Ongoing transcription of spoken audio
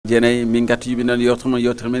jeenay min gatti yimɓe nan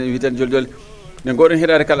yewtere men witen Jole ne goɗon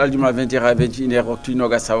heɗade kala aljuma 20 ha 21 heure waktuji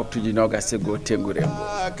nogas ha waktuji nogas e go tengure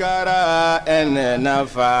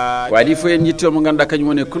waɗi fo en jitto mo ganduɗa kañum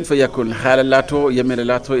woni kun fa yakun haala laato yemere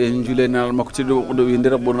laato en juulenal makko tidɗo ɗo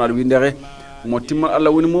windere ɓurnaɗo windere mo timma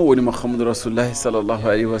Allah woni Muhammadu Rasulullahi sallallahu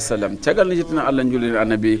alaihi wasallam tagal ne jittina Allah juulen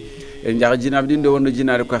annabi en jaha jinaɓe ɗin ɗo wonno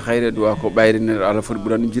jinaade ko hayre duwa ko ɓayrine Allah foti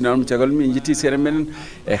ɓuran jinaɗum tagal min jitti seere menen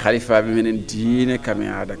e khalifaɓe menen diine kame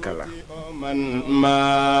haada kala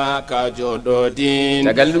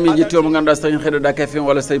tagal ɗum min jetti omo ganduɗa so tawi heɗoɗa KFM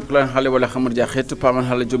walla so tawi plan haale walla Hamadou Dia Hetto Paama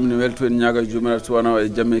haala jomni welto en ñaaga jomiraɗo suwana e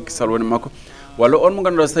jamme salwone makko walla on mo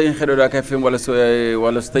ganduɗa so tawi heɗoɗa KFM walla so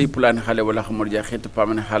tawi plan haale walla Hamadou Dia Hetto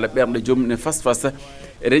Paama haala ɓerɗe jomne fasta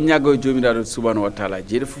eɗen ñaago jomiraɗo subhanahu wa taala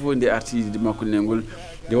jeeɗo fof nde artiji makko nengol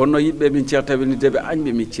nde wonno yiɗɓe min ceerta wenideɓe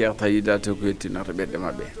añɓe min ceerta yidata ko yettinata ɓerɗe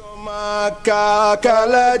mabɓe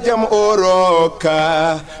kala jam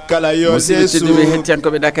oroka kala yo sesu be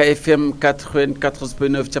hettiyankoɓe Daka FM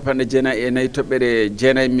 94.9 capanɗe jeenayyi e nayyi toɓɓere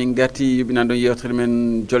jeenayyi min garti yuɓinan ɗon yewtere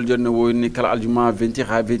men Jole no woni kala aljuma 20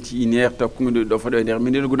 ha 21 heure takkude ɗo faɗo e nder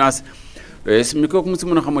minino gunas ɗo yesmi ko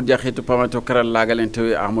musidɗo Hamadou Dia Hetto Paama to karallagal en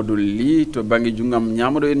tawi Amadou Ly to banggue junggam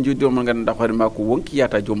ñamaɗo en joddi o mo ganduɗa hoore ma ko wonki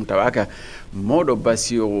yata joomum tawaka mawɗo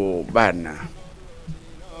Basio Bana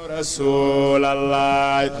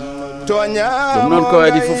Rasulallah ɗum noon ko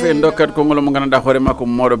adi fof en dokkat konngol mo ganduɗa hoore makko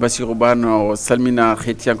mawɗo Basirou Bano o salmina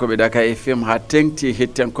hettiyankoɓe Daka FM ha tengti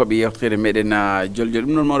hettiyankoɓe yewtere meɗen Jole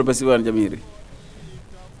ɗum noon mawɗo Basirou Bano jaam hiiri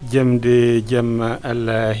jamde jam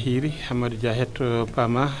Allah hiiri Hamadou Dia Hetto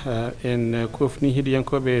Paama en kofni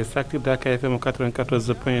heɗiyankoɓe saktir Daka FM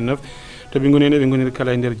 94.9 to ɓe goni ɓe goniri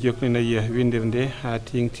kala e nder jokni nayi windir nde ha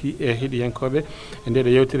tengti e heɗiyankoɓe nde ɗo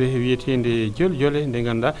yewtere wiyetede Jole nde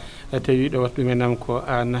ganduɗa tawi ɗo wattu ɗumenam ko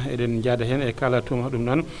an eɗen jaada hen e kala tuma ɗum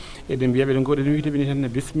noon eɗen mbiyaɓe ɗen goɗo ɗen wiyteɓe ni tan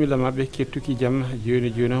bisimilla mabɓe kettuki jaam joni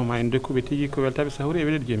ma en dokkuɓe tigui ko weltaɓe sahori e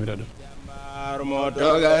weɗede jomiraɗo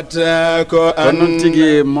kono noon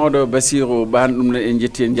tigui mawɗo Basirou Bane ɗum en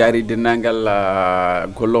jetti en jaari dennagal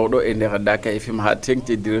gollowo e nder Daka FM ha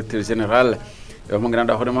tengti directeur général mo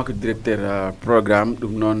ganduɗa hoore makko directeur programme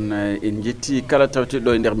ɗum noon en jetti kala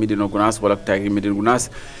tawteɗo e nder Médina Gounass walla ko tagi Médina Gounass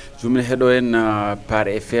jumne heeɗo en par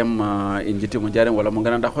FM en jetti mo jaaren walla mo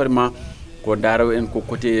ganduɗa hoore ma ko daaro en ko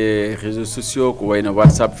côté réseaux sociaux ko wayno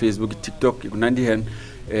WhatsApp Facebook TikTok ko nandi hen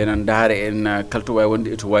enen daare en kalto wawi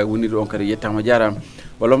wonde to wawi wonide on kadi yettama jarama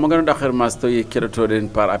walla mo ganduɗa hoore ma so tawi keɗotoɗen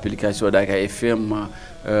par application Daka FM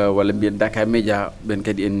walla mbiyen Daka Média ɓen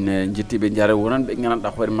kadi en jettiɓe jaare wonan ɓe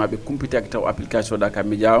ganduɗa hoore ma ɓe kumpitaki taw application Daka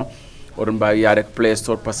Média o oɗon mbawi yaade ko Play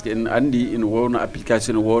Store par ce que en andi ina wowno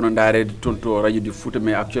application ne wowno darede toon to radio du Fouta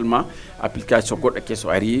mais actuellement application goɗɗo kesso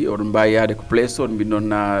ari oɗon mbawi yaade ko Play Store mbin noon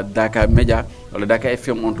Daka Média walla Daka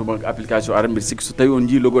FM on tuma application ara mbiɗa sikki so tawi on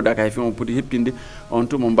jii logo Daka FM on poti heɓtinde on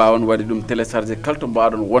tuma mbawon wadde ɗum téléchargé kala to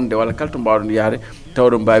mbawɗon wonde walla kala to mbawɗon yaade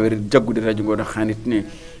tawɗon mbawi jaggude radio ngo no hannirta ni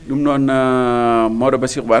ɗum noon mawɗo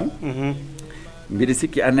Basirou Bane mbiɗa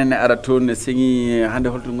sikki annene ara toon ne seeŋi hande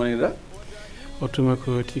holto goniɗa ottuma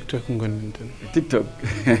ko TikTok gonnen tan TikTok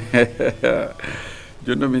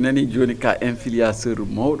joni mi nani joni ka influenceur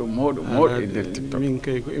mawɗo e nder TikTok min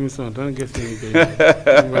kay ko émission tan guesini kay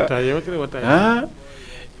watta yewtere watta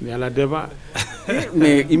mi ala débat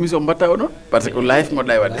mais émission mbatta o noon par ce que live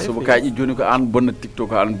goɗɗa e wadde sobo kaƴi joni ko an bonna TikTok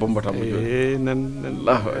ko an bombatamo joni nan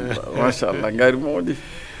machallah gaari mawɗi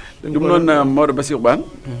ɗum noon mawɗo Basirou Bane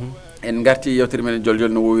en garti yewtere men Jole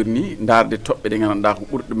no wowiri ni darde toɓɓe ɗe ganduɗa ko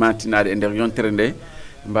ɓurɗe mantinade e nder yontere nde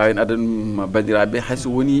mbawen adanum bandiraɓe hayso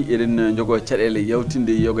woni eɗen jogo caɗele yawtinde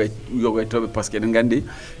yoga toɓe par ce que eɗen gandi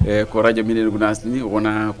ko radio Médina Gounass ni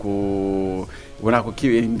wona ko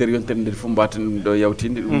kewi e nder yontere nde fof mbaten ɗum ɗo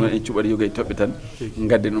yawtinde ɗum noon en cuɓaɗe yoga toɓɓe tan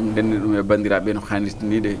gadde ɗum dende ɗum e bandiraɓe no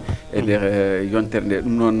hannirtinide e nder yontere nde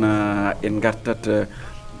ɗum noon en gartat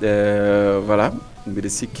voilà mbiɗa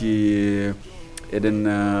sikki eɗen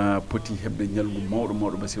poti hebde ñalgu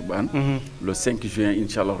mawɗo Basirou Bane le 5 juin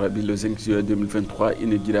inchallah rabbi le 5 juin 2023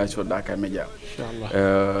 inauguration Daka Média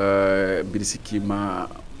mbiɗa sikki ma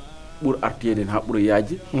ɓuur artoyede ha ɓuura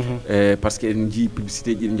yaaji par ce que en jii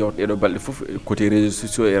publicité ji ɗi jawta ɗeɗo balɗe foof côté réseaux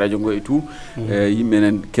sociaux e radio ngo e tout yimɓe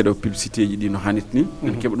enen keɗo publicité ji ɗi no hannirta ni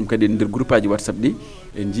en keeɓa ɗum kadi e nder groupe aji WhatsApp ɗi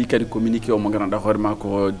en jii kadi communiqué o mo ganduɗa hoore ma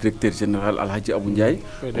ko directeur général Alhaji Abou Ndiaye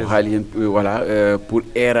o haali hen voilà pour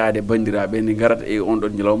erade bandiraɓe ne garata e on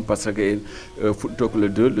ɗon ñalawma par ce que fuɗɗito ko le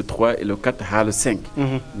 2 le 3 et le 4 ha le 5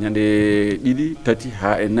 ñande ɗiɗi tati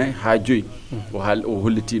ha e nayyi ha joyyi o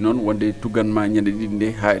holliti noon wonde tugganma ñande ɗiɗi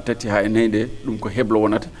nde ha tati ha e nayde ɗum ko heblo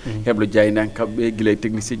wonata heblo jaynan kamɓe guila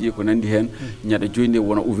technicien ji ko nandi hen ñaɗa joyde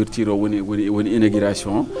wona ouverture o woni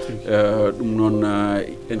inauguration ɗum noon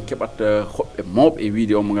en keɓat hoɓɓe mawɓe e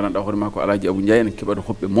wiide o mo gandanɗa hoore ma ko Alaji Abou Ndiaye en keɓat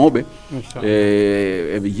hoɓɓe mawɓe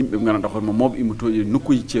eɓe yimɓe mo gandanɗa hoore ma mawɓe immotoji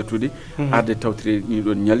nokkuji ceertude arde tawtire ni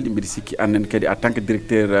ɗon ñalɗi mbiɗa sikki annen kadi en tant que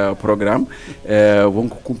directeur programme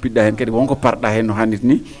wonko kumpiɗɗa hen kadi wonko parɗa hen no hannirta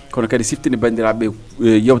ni kono kadi siftinde bandiraɓe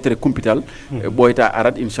yewtere kumpital ɓoyta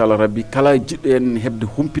arat inchallah rabbi kala jiɗɗo en hebde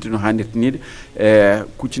humpito no hannirta nide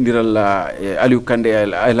kuccodiral Aliou Kande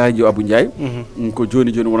e Alaji Abou Ndiaye ko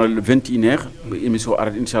joni wona 21h émission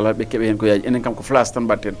arat inchallah ɓe keeɓe hen ko yaaji enen kam ko flash tan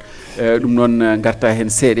mbatten ɗum noon garta hen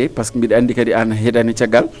seeɗe par ce que mbiɗa andi kadi an heeɗani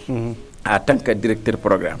caggal en tant que directeur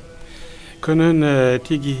programme ko noon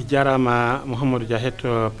tigui jarama Mouhamadou Dia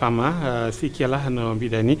Hetto Paama sikki ala no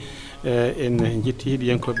mbiɗa ni en jetti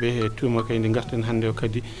heeɗiyankoɓe tuma kayde garten hannde o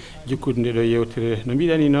kadi jikkude nde ɗo yewtere no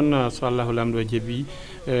mbiɗani noon so Allahu lamɗo jaaɓi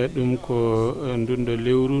ɗum ko ndundo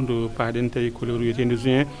lewru ndu paaɗen tawi ko lewru wiyetede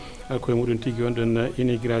juin koye muɗum tigui on ɗon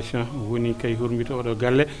immigration woni kay hurmito oɗo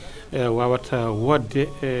galle wawata wodde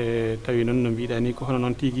tawi noon no mbiɗani ko hono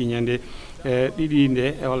noon tigui ñande ɗiɗi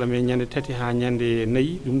nde walla mais ñande tati ha ñande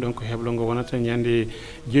nayyi ɗum ɗon ko heblogo wonata ñande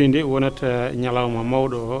joyde wonata ñalawma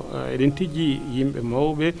mawɗo o eɗen tijji yimɓe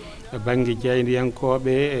mawɓe banggue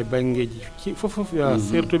jaydiyankoɓe e banggueji foof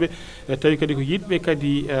sertuɓe tawi kadi ko yiɗɓe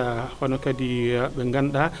kadi hono kadi ɓe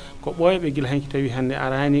ganduɗa ko ɓooyɓe guila hanki tawi hande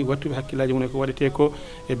arani wattuɓe hakkillaji mumen ko waɗete ko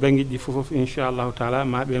e banggueji ɗi foof inchallahu taala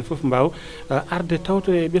ma ɓen foof mbaw arde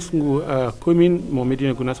tawto e ɓesgu commune mo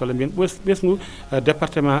Médina Gounass walla mbiyen ɓesgu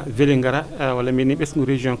département Vélingara walla mbiyen ni ɓesgu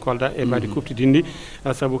région Kolda e mbadi kuftidindi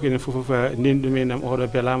saabu ko enen foof ndeni ɗum enam oɗo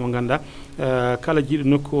beela mo ganduɗa kala jiiɗo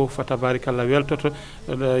nokku fa tabarikalla weltoto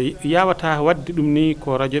yawata wadde ɗum ni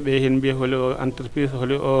ko radio ɓe hen mbiya holi o entreprise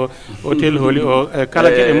holi o hôtel holi o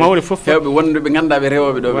kala gueɗe mawɗe foof hewɓe wonɓe ɓe ganduɗa ɓe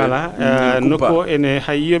rewoɓe ɗo voilà nokku ene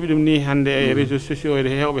hay yiyoɓe ɗum ni hande e réseaux sociaux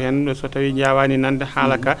ene hewɓe hen so tawi jawani nande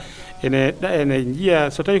haala ka ene jiiya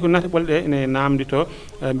so tawi ko nati ɓolɗe ene namdi to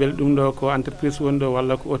beele ɗum ɗo ko entreprise woni ɗo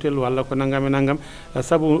walla ko hôtel walla ko naggam e naggam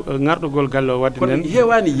saabu garɗugol galle o wadde nden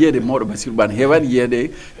hewani yiyede mawɗo Bassirou Bane hewani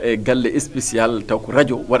yiyede galle spécial taw ko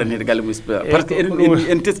radio waɗanede galle mo spécial par ce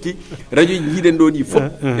que en teski radio ji jiiɗen ɗo ɗi foof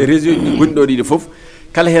e réseau ji gonɗi ɗo ɗiɗi foof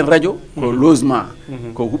kala hen radio ko logement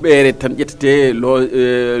ko huɓere tan ƴettete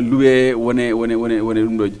loué wone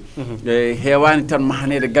ɗum ɗoji hewani tan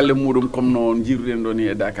mahanede galle muɗum comme no jiruɗen ɗo ni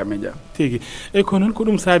e Dakar Média tigui e ko noon ko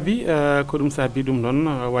ɗum saabi ɗum noon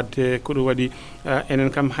wadde ko ɗum waɗi enen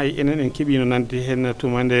kam hay enen en keeɓino nande hen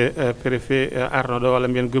tumande préfet arnoɗo walla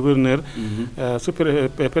mbiyen gouverneur sous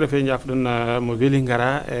préfet jafɗon mo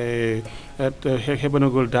Vélingara e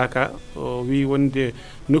heɓanogol Dakar o wi wonde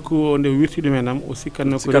nokku o nde wirti ɗum enam o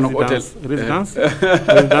sikkanno ko résidence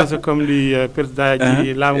comme ɗi président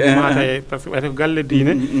ji laamu ngu mahata e par ce que ɓayte ko galle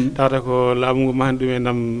diine tawata ko laamu ngu mahani ɗum e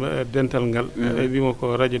nam dental ngal e wimo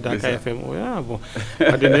ko radio Dakar FM o bon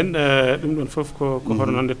wadde nden ɗum ɗon foof ko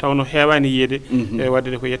hono noon nde tawno hewani yiyede e wadde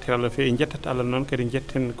nde ko yettere Allah fewi jettat Allah noon kadi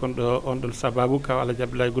jetten kon ɗo on ɗon sababu kaw Alaji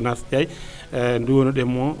Abdoulaye Gounass Ndiaye duwonoɗe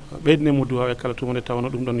mo ɓeydinemo duwaw e kala tuma nde tawno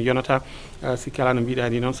ɗum ɗon yonata sikki ala no mbiɗa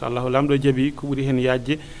ni noon so Allahu lamɗo jaaɓi ko ɓuuri hen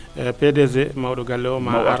yajde PDG mawɗo galle o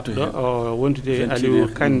ma artu ɗo o wontude Aliou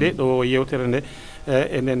Kande ɗo yewtere nde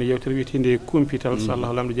enen yewtere wiyetede kumpital so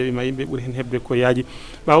Allahu lamɗo jaaɓi ma yimɓe ɓuuri hen hebde ko yaaji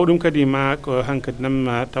ɓawo ɗum kadi ma ko hankkadi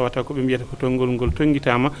nam tawata koɓe mbiyata ko tonggol ngol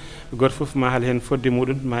tonguitama goto foof ma haala hen fodde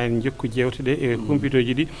muɗum ma en jokku jewteɗe e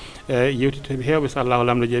kumpitoji ɗi yewtitaɓe hewɓe so Allahu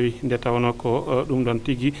lamɗo jaaɓi nde tawno ko ɗum ɗon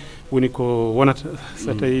tigui woni ko wonata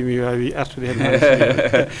so tawi mi wawi artude hen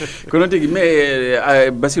ko noon tigui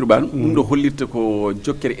mais Bassirou Bane ɗum ɗo hollirta ko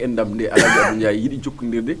jokkere endam nde Alaji Abou Ndiaye yiiɗi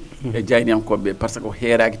jokkodirde e jayniyankoɓeɓe par ce que o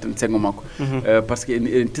heeraki tan sengo makko par ce que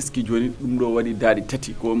en teski joni ɗum ɗo waɗi daaɗi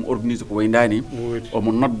tati ko omo organise ko waydani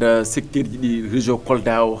omo nodda secteur ji ɗi région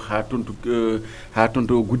Kolda o ha toon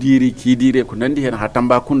to Goudiri Kidire ko nandi hen ha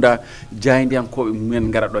Tambacounda jaydiyankoɓe mumen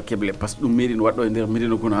gara ɗo keble par ce que ɗum meeɗi no waɗɗo e nder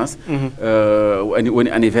Médina Gounass woni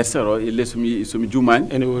anniversaire o elle somi jumani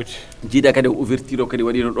jiiɗa kadi ouverture o kadi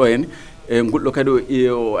waɗino ɗo hen ngolɗo kadi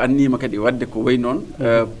o annima kadi wadde ko way noon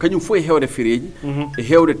kañum fof e hewde fereji e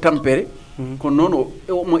hewde tampere kono noon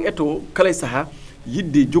omo Hetto kala saaha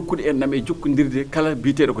yidde jokkude en nam e jokkodirde kala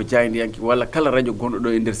biteɗo ko jaydiyanki walla kala radio gonɗo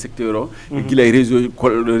ɗo e nder secteur o guila e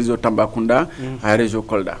réseau Tambacounda ha région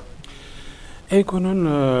Kolda eyyi ko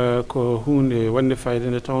noon ko hunde wonde fayida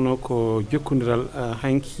nde tawno ko jokkodiral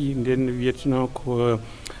hanki nden wiyetino ko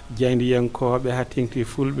jaydiyankoɓe ha tengti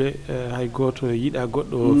fulɓe hay goto yiiɗa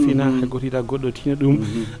goɗɗo fina hay goto yiiɗa goɗɗo tina ɗum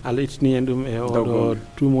Allah ittini en ɗum e oɗo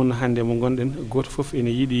tumon hande mo gonɗen goto foof ene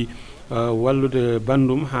yiiɗi wallude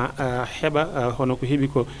bandum ha heɓa hono ko heeɓi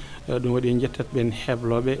ko ɗum waɗi jettat ɓen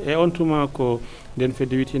hebloɓe e on tuma ko nden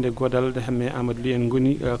fedde witinde godal hamme Amadou Ly en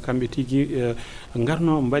goni kamɓe tigui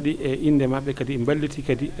garno mbaɗi e inde mabɓe kadi balliti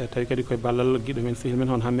kadi tawi kadi koye ballal guiɗo men sehil men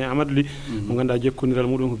hono hamme Amadou Ly mo ganduɗa jokkodiral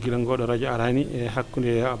muɗum ko guila ngoɗo radio arani e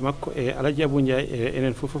hakkude makko e Alaji Abou Ndiaye e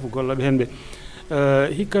enen foof golloɓe hen ɓe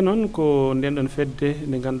hikka noon ko nden ɗon fedde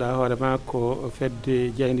nde ganduɗa hoorema ko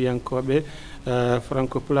fedde jeydiyankoɓe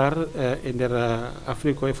franco pular e nder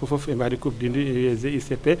Afrique o e fof e mbaɗi coupe du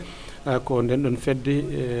GICP ko nden ɗon fedde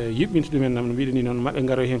yuɓɓinta ɗumen nam no mbiɗen ni noon maɓe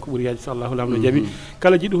garoy hen ko ɓuuri yaji so Allahu lamɗo jaaɓi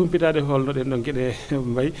kala jiɗɗo humpitade holno ɗen ɗon gueɗe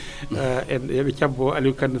mbayi en yoɓe cabbo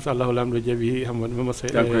Aliou Kane so Allahu lamɗo jaaɓi Hamadou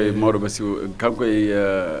Mamadou kanko e Mawɗo Bassirou kanko e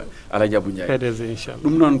Alaji Abou Ndiaye PDG inchallah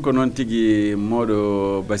ɗum noon ko noon tigui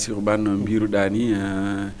Mawɗo Bassirou Ban no mbiruɗa ni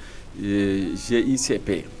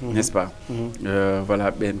GICP n'est-ce pas voilà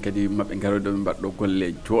ɓen kadi maɓe garoɗo ɓe mbaɗɗo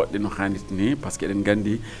golle joɗɗe no hannirta ni par ce que eɗen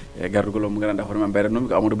gandi e gardugol o mo gandanɗa hoorema mbayratnomi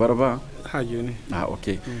ko Amadou Baraba ha joni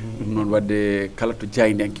ok ɗum noon wadde kala to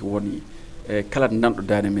jaydenki woni e kala nanɗo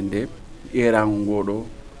dande men nde erago ngoɗo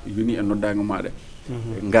yoni e noddago maɗa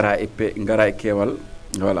gara e keewal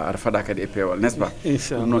voilà aɗa faɗa kadi e peewal n'est ce pas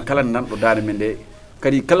ɗum noon kala nanɗo dande men nde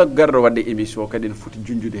kadi kala garɗo wadde émission kadi ne foti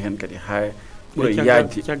junjude hen kadi ha ɓuura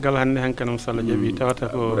yajji caggal hannde hankkadam so Allah jaaɓi tawata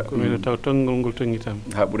ko taw tonngol ngol tongitam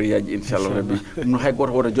ha ɓuura yajji inchallah rabbi ɗum no hay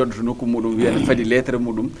goto woto joddo to nokku muɗum wiya ne fadi lettre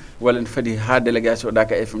muɗum walla ne fadi ha délégation o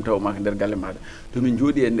Dakar FM taw maka nder galle maɗa to min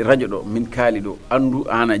jooɗi e radio ɗo min kaali ɗo andu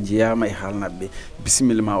an a jeeyama e haalnaɓeɓe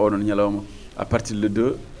bisimilla ma oɗon ñalawma à partir le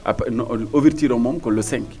 2 ouverture o moom ko le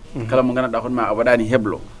 5 kala mo ganduɗa hono ma a waɗani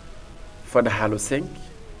heblo fada ha le 5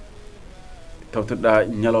 tawtoɗa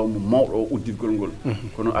ñalawma mawɗo o udditgol ngol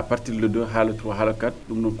kono à partir le 2 ha le 3 ha le 4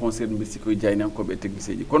 ɗum noon concert mbi sikkoye jaynankoɓe e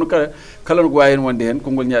technicien ji kono kala no ko wawi hen wonde hen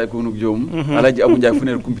konngol ñaaɗe ko hono ko joomum Alaji Abou Ndiaye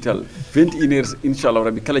funere kumpital 21 heures inchallah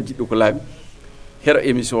rabbi kala jiɗɗo ko laaɓi heɗo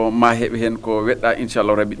émission ma heeɓe hen ko weɗɗa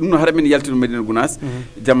inchallah rabbi ɗum no haɗa men yaltino Medina Gounass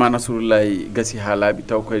jama Nasroullahi gasi ha laaɓi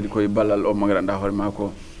taw koye ballal o mo gandanɗa hoorema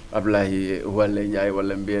ko Abdoulaye Walle Ndiaye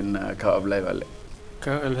walla mbiyen kaw Abdoulaye Walle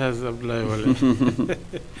kaw Elhaj Abdoulaye Walle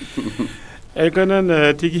eyyi ko noon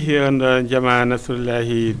tigui on jama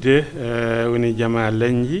Nasroullahi 2 woni jama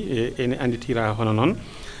leñji ene anditira hono noon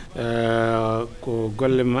ko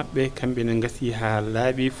golle mabɓe kamɓe ne gasi ha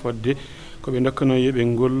laaɓi fodde koɓe dokkano yoɓe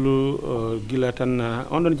gollu gila tan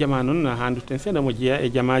on ɗon jama noon handuten seeɗa mo jeeya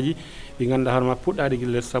e jamaji ɗi ganduɗa hoorema puɗɗade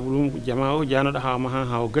guila saabu ɗum jama o janoɗo hawma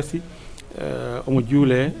ha o gasi omo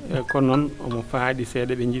juule kono noon omo faaɗi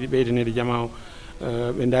seeɗa ɓe jiiɗi ɓeydanede jama o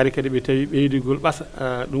ɓe daari kadi ɓe tawi ɓeydigol ɓasa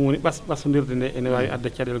ɗum woni ɓasodirde nde ene wawi adda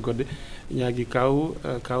caɗele goɗɗe ñaagui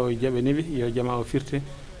kaw jaɓaneɓe yo jama o firte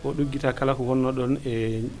o ɗuggita kala ko wonno ɗon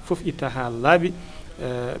e foof itta ha laaɓi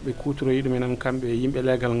ɓe kutoroyi ɗumen kamɓe yimɓe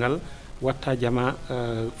leegal ngal watta jama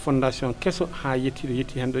fondation kesso ha yetti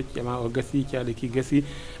hen ɗo jama o gasi caɗe ki gasi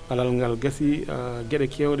balal ngal gasi gueɗe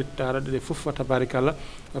kewɗe taraɗe ɗe foof wa tabarikallah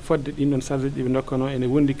fodde ɗin ɗon sarde ɗiɓe dokkano ene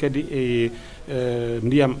wondi kadi e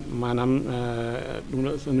ndiyam manam ɗum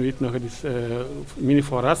ɗo sono witno kadi mini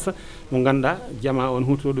forage mo ganduɗa jama on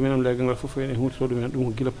hutoro ɗumen on leegal ngal foof ene hutoro ɗumen ɗum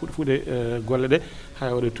ko guila fuuɗe golle ɗe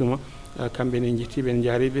ha waɗe tuma kamɓe ne jettiɓe en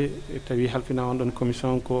jaariɓe tawi halfina on ɗon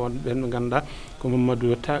commission ko on ɓen ɓe ganduɗa ko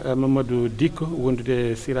Mamadou Dikko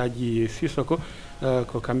wondude Siraji Sissoko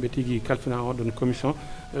ko kamɓe tigui kalfina on ɗon commission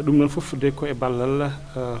ɗum noon foof de ko e ballal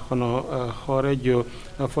hono hoorejo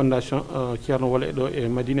fondation ceerno Wole ɗo e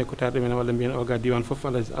Madina ko tarde men walla mbiyen oga diwan foof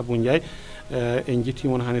Alaji Abou Ndiaye en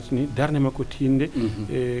jettimo no hannirta ni darde makko tinde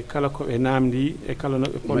e kala koɓe namdi e kala no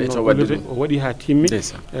ɓe ponno gollude o waɗi ha timmi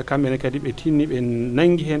kamɓene kadi ɓe tinni ɓe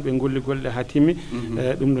nanggui hen ɓe golli golle ha timmi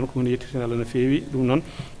ɗum ɗon ko hunde yettirten Allah no fewi ɗum noon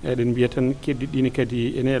eɗen mbiya tan keddiɗɗini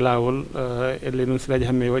kadi ene lawol elle noon Siraji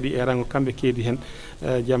Hamme waɗi e rango kamɓe keedi hen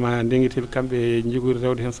jama ndeguiteɓe kamɓe jogori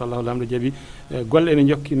rewde hen so Allahu lamɗo jaaɓi golle ene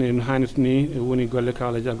jokkine no hannirta ni woni golle kaw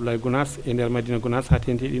Alaji Abdoulaye Gounass e nder Madina Gounass ha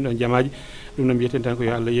tenti ɗin ɗon jamaji ɗum noon mbiyeten tan ko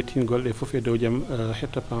yo Allah yettin golle ɗe foof e dow jaam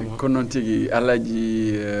Hetto Paama kono noon tigui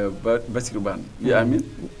Alaji Bassirou Ban wiya amin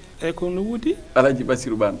eyyi ko no wuudi Alaji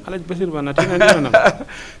Bassirou Ban Alaji Bassirou Ban a tinanima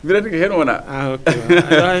birati ko hen wona ok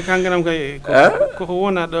ɗo kanganam kay koko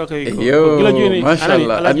wona ɗo kay gila joni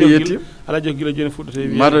machallah andi yetti ala jog gila joni fuɗɗote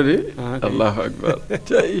wiye madode Allahu akbar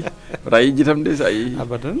tayi wata yejjitam de sa yi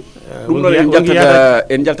abadan ɗum ɗon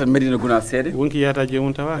en jaltat Medina Gounass seede wonki yata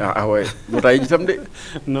jomum tawa way wata yejjitam de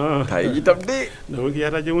non ta yejjitam de no wonki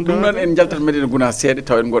yata jomum tawa ɗum ɗon en jaltat Medina Gounass seede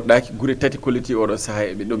taw en goɗɗaki gure tati kolliti oɗo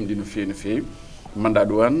saaha eɓe ɗomɗi no fewi no fewi manda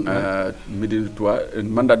douane Medina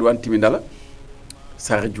manda douane Timidala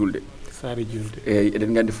Sare Julde eyyi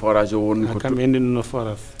eɗen gandi forage o woni ko kamɓe ndenno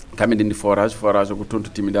forage kamɓe ndendi forage o ko toon to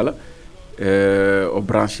Timidala o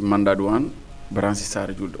branche mandat douane branche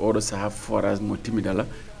Sara Julde oɗo saha forage mo timidala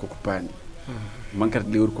koko paandi mankata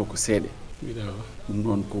lewru koko seeɗe ɗum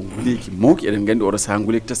noon ko nguleyki mawki eɗen nganndi oɗo saha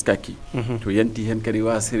nguleyki teskaki to yanti hen kadi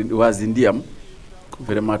wasde ndiyam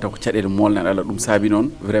vraiment taw ko caɗele molnaɗe Allah ɗum saabi noon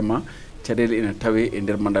vraiment caɗele ene tawe e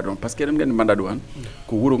nder mandat douane par ce que eɗen nganndi mandat douane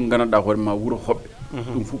ko wuro ngo nganndanɗaa hoore ma wuro hoɓɓe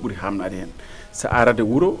ɗum fof ɓuri hamnade hen so arade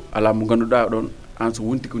wuro ala mo ngannduɗaa ɗon an so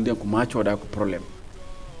wonti ko ndiyam ko macoɗa ko probléme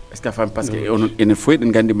est ce que a faami par ce que onon enen fof eɗen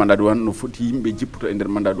nganndi mandat douane no foti yimɓe jippoto e nder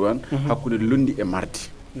mandat douane hakkude lundi e mardi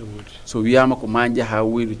so wiyama ko ma jaaha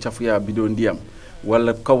woydu cafoya bidon ndiyam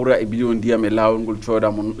walla kawra e bidon ndiyam e laawol ngol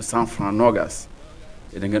coodama 100 francs nogas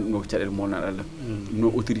eɗen nganndi ɗum ko caɗele molnaɗe Allah no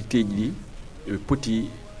autorité ji ɗi poti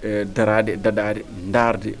darade dadade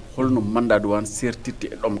darde holno mandat douane sertirte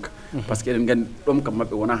e ɗomka par ce que eɗen nganndi ɗomka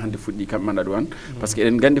maɓɓe wona hannde fuɗɗi kamɓe mandat douane par ce que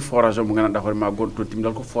eɗen nganndi forage o mo nganndanɗaa hoore ma gonɗo toon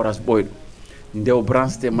timdal ko forage ɓoyɗo ndew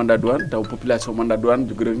branche mandat douane taw population mandat douane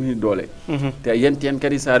jogorani doole te yanti hen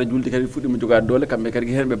kadi Sara Julde kadi fuɗɗima jogade doole kamɓe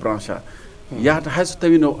kadi hen ɓe branche a yahata hayso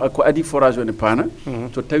tawino ko adi forage o ne paana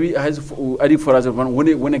so tawi hayso adi forage o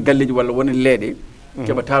woni galleji walla woni leeɗe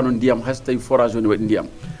keɓata noon ndiyam hayso tawi forage o ne waɗi ndiyam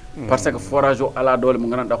par ce que forage o ala doole mo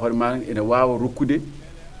nganndanɗaa hoore ma ene wawa rokkude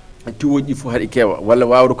tiwoji ɗi fof haɗi keewa walla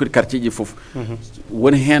wawa rokkude quartier ji fof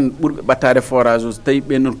woni hen ɓurɓe ɓattade forage o so tawi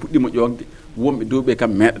ɓen noon puɗɗima ƴogde wonɓe dow ɓe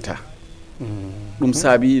kam meeɗata ɗum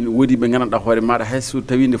saabi woodi ɓe nganndanɗaa hoore maɗa hayso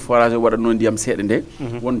tawi nde forage o waɗatno ndiyam seeɗa nde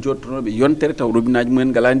won jottonoɓe yontere taw robinaji mumen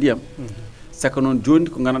ngala ndiyam saka noon joni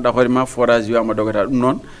ko nganndanɗaa hoore ma forage wiyama dogata ɗum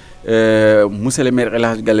noon monsieur le maire El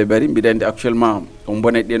Hadji Galle Bari mbiɗa andi actuellement o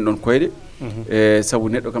bone ɗen ɗon koyɗe sabu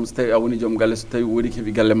neɗɗo kam so tawi a woni joom galle so tawi woodi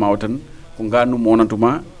keeɓi galle ma o tan ko ngannuma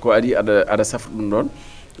wonantuma ko adi aɗa safra ɗum ɗon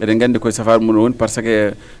eɗen nganndi koye safare mum woni par ce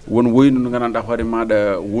que won woynu ndu nganndanɗaa hoore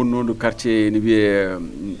maɗa wonnondu quartier ne wiye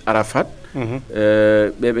Arafat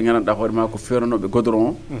ɓe nganndanɗaa hoore ma ko fewnanoɓe goudron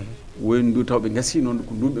o woynu ndu taw ɓe gasi noon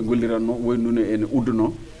ko ndun ɓe golliranno woynu ndu ene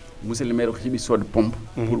udduno monsieur le maire ko heeɓi sodde pompe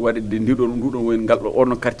pour waɗde nduɗon woynu ngal ɗo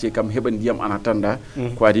onno quartier kam heɓa ndiyam ana tanda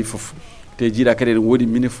ko adi fof te jiiɗa kadi ene woodi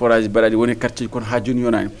mini forage mbaɗaɗi woni quartier kono ha joni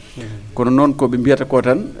yonani kono noon ko ɓe mbiyata ko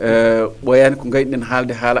tan ɓoyani ko gayɗen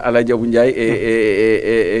haalde haala Alaji Abou Ndiaye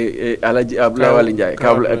e Alaji Abdoulaye Wally Ndiaye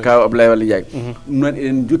kaw Abdoulaye Wally Ndiaye ɗum noon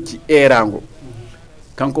eɗen jotti erago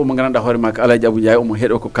kanko mo nganndanɗaa hoore ma ko Alaji Abou Ndiaye omo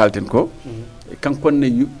heeɗo ko kalten ko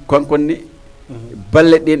kankonne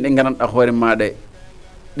balle ɗen ɗe nganndanɗaa hoore maɗa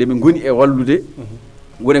ɗeɓe goni e wallude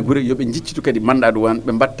wone gure yoɓe jiccitu kadi mandat douane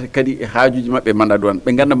ɓe mbatta kadi e haajuji maɓɓe e mandat douane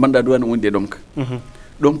ɓe ganda mandat douane wondi e ɗomka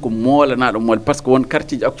ɗum ko moolanaɗo moole par ce que won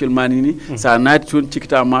quartier ji actuellement ni sa naati toon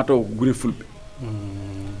cikkata mataw ko gure fulɓe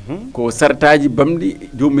ko sartaji bamɗi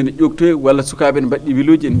jomumen ne ƴoktoye walla sukaɓe ne mbaɗɗi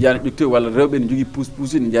wiloji ene jana ƴoktoye walla rewɓe ne jogui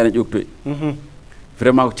pousse ne jana ƴoktoye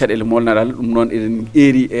vraiment ko caɗele molnaɗe Allah ɗum noon eɗen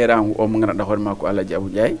eeri erago o mo gandanɗa hoore ma ko Alaji Abou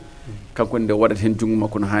Ndiaye kanko nde waɗat hen junggo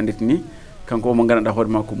makko no hannirta ni kanko mo gandanɗa hoore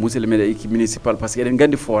ma ko monsieur le maire équipe municipal par ce que eɗen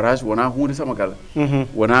gandi forage wona hunde samagal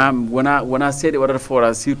wona seeɗa waɗata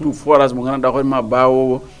forage surtout forage mo gandanɗa hoore ma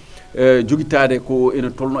bawowo joguitade ko ene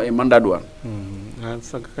tolno e mandat douane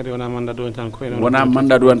saka kadi wona mandat douane tan ko wona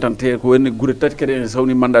mandat douane tan te ko woni gure tati kadi ene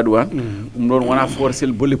sawni mandat douane ɗum ɗon wona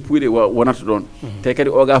forcel bolle puyɗe wonata ɗon te kadi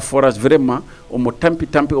oga forage vraiment omo tampi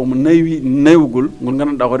omo naywugol ngol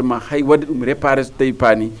gandanɗa hoore ma hay wadde ɗum réparé so tawi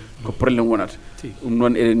paani ko probléme wonata ɗum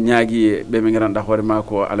noon eɗen ñaagui ɓe ɓe gandanɗa hoore ma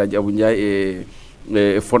ko Alaji Abou Ndiaye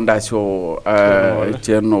e fondation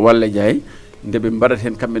ceerno Walla Ndiaye nde ɓe mbaɗat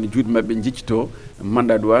hen kamɓene juuɗe mabɓe jiccito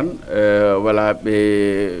mandat douane voilà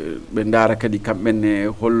ɓe daara kadi kamɓene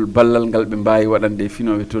hol ballal ngal ɓe mbawi waɗande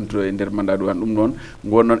finoɓe toon to e nder mandat douane ɗum noon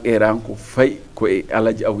gonnoon eran ko fayi ko e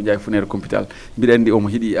Alaji Abou Ndiaye Founéré Compital mbiɗa andi omo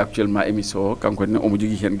heeɗi actuellement émission o kanko ne omo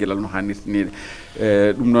jogui hen guilal no hannirtanide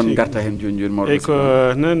ɗum noon garta hen joni mawɗo eyyi ko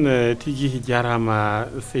noon tigui jarama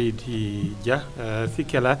Seydi Dia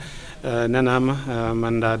sikkela nanama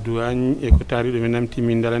mandat douane e ko taari ɗum e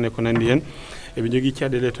namtimi dalane ko nandi hen eɓe jogui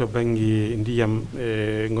caɗele to banggue ndiyam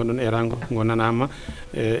gonɗon erango ngo nanama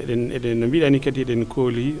eɗen no mbiɗani kadi eɗen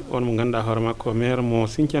kooli on mo ganduɗa hoore makko maire mo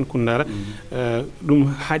Sinthiane Koundara ɗum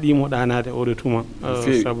haaɗimo ɗanade oɗo tuma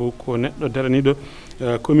saabu ko neɗɗo daraniɗo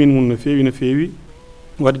commune mum no feewi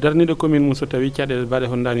wadde daraniɗo commune mum so tawi caɗele mbaɗe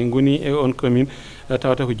hondani goni e on commune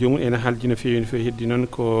tawata ko jomum ene halji no feewi heddi noon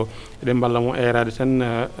ko eɗen balla mo erade tan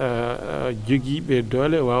joguiɓe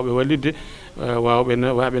doole wawɓe wallidde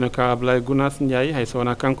wawɓe no ka Abdoulaye Gounas Ndiaye hay so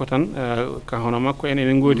wona kanko tan ka hono makko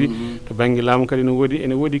ene godi to banggue laamu kadi no wodi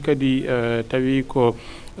ene wodi kadi tawi ko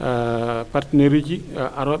partenaire uji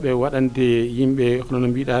aroɓe waɗande yimɓe hono no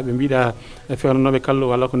mbiɗa ɓe mbiɗa fewnanoɓe kallo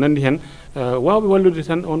walla ko nandi hen wawɓe wallude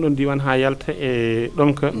tan on ɗon diwan ha yalta e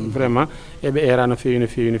ɗomka vraiment eɓe era no fewi no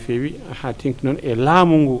fewi no fewi ha tengti noon e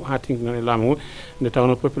laamu ngu ha tengti noon e laamu ngu nde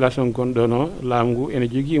tawno population gonɗo no laamu ngu ene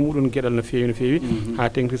jogui e muɗum gueɗal no fewi no fewi ha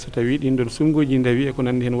tengti so tawi ɗin ɗon sumgoji dawi e ko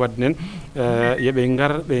nandi hen wadde nen yooɓe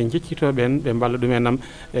gar ɓe jeccitoɓen ɓe mballa ɗumenam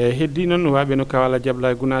heddi noon waɓe no kawala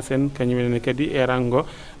diabla gounas en kañumenne kadi erango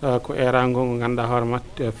ko erango ngo ganduɗa hoorema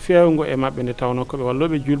fewgo e mabɓe nde tawno koɓe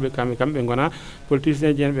walloɓe julɓe kamɓe gona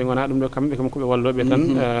politicien ji en ɓe gona ɗum ɗo kamɓe kam koɓe walloɓe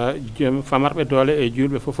tan famarɓe doole e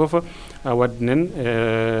julɓe foof wadde nen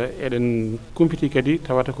eɗen kumpiti kadi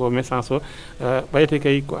tawata ko message o ɓayte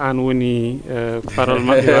kay ko an woni parole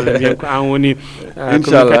mabɓe walla mbiyen ko an woni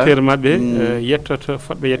communicateur mabɓe yettoto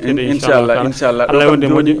fodɓe yettede inchallah Allah wonde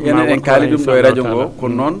moƴƴi en kaali ɗum ɗo e radio ngo ko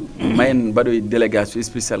noon ma en mbaɗoy délégation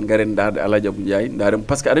spécial garen darde Alhaji Abou Ndiaye darem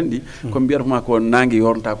par ce que aɗa andi komi mbiyatama ko nangue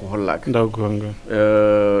yornata ko hollaka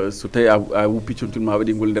so tawi a wuppi contunma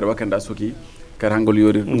waɗi ngol nder wakkande a soki kadi hangol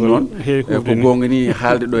yorir ɗum noon ko gonga ni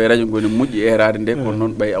haalde ɗo e radio ngo ne moƴƴi erade nde kono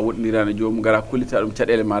noon ɓay a woɗɗinirano joomum gara kollita ɗum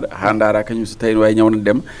caɗele maɗa ha daara kañum so tawi ne wawi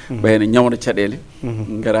ñawnadema ɓay ne ñawna caɗele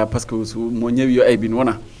gara par ce que so mo ñawi yo aybin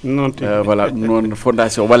wona voilà ɗum noon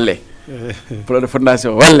fondation walle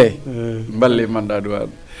fondation walle balle mandat duwaɗo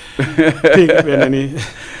ɓe nani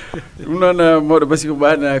ɗum noon mawɗo Basiko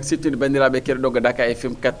Bane sittinde bandiraɓe keɗo ɗo Dakar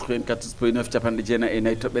FM 94.9 capanɗe jeenayyi e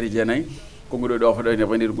nayyi toɓɓere jeenayyi konngol ɗo ofa ɗo ene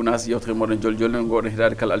wayno Gounas yewtere moɗon Jole ngoɗon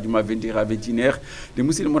hitade kala aljuma 20 ha 21 de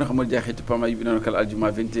musidɗo moɗon Hamadou Dia Hetto Paama yiɓi noon kala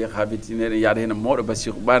aljuma 20 ha 21 en yaada hen mawɗo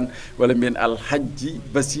Basiko Bane walla mbiyen Alhaji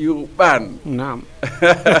Basiko Bane nam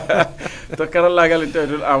to karallagal en tawi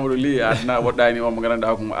toon Amadou Ly adna woɗɗani o mo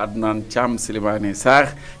ganduɗa ko Adnan Thiam Souleymane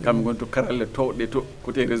Sarr kamɓe gon to karalle towɗe to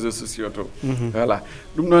côté réseaux sociaux to voilà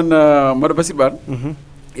ɗum noon mawɗo Basiko Bane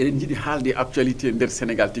eɗen jiiɗi haalde actualité nder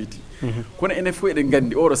Sénégal tigi tigi kono enen fof eɗen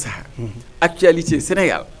gandi oɗo saaha actualité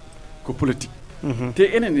Sénégal ko politique te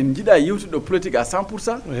enen en jiiɗa yewtude ɗo politique à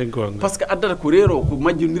 100% par ce que addata ko reero ko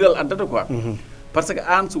majjodiral addata quoi par ce que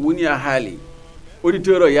an so woni a haali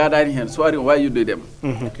auditeur o yaadani hen so ari o wawi yeddoydema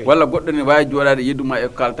walla goɗɗo ne wawi joɗade yedduma e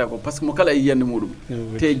ko kalata ko par ce que mo kala e yiyande muɗum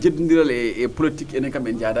te jeddodiral e politique enen kam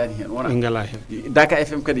en jaadani hen wona Dakar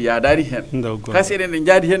FM kadi yaadani hen hayso eɗen en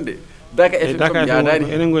jaadi hen de Dakar FM kam yaadani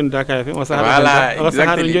enen goni Dakar FM o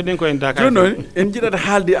sahaaɗo joɗɗen ko en Dakar joni noon en jiiɗata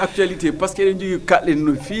haalde actualité par ce que eɗen jogui kalɗe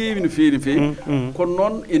no fewi no fewi no fewi kono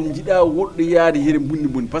noon en jiiɗa woɗɗoyade here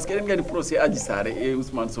bunni par ce que eɗen gandi procès Adji Sarr e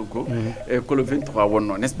Ousmane Sonko e ko le 23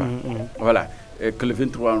 wonno n'est ce pas voilà que le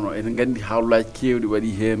 23 no eɗen gandi hawlaji kewɗi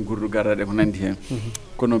waɗi hen gurdu garade ko nandi hen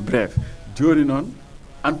kono bref joni noon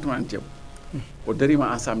Antoine Diom o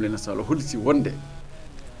darima assemblée nationale o holliti wonde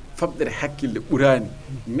famɗere hakkille ɓurani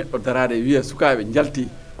neɗɗo darade wiya sukaɓe jalti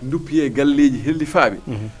duppiye galleji hellifaɓe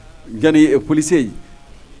janoyi e policier ji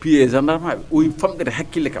piye gendarme aɓe o famɗere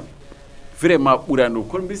hakkille kam vraiment ɓurani ɗo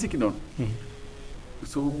kono mbiɗa sikki noon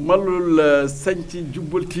so mallol sañci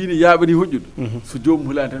jubbol tini yaɓani hoƴƴude so jomum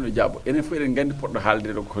hulani tan o jaɓo enen fof eɗen gandi poɗɗo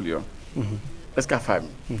haalde ɗo ko holi on est ce que a faami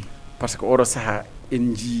par ce que oɗo saaha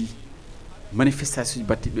en jii manifestation ji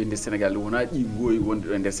battiɗo e nder Sénégal wona ɗi gooyi wonde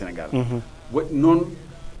ɗo e nder Sénégal waɗi noon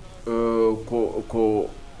ko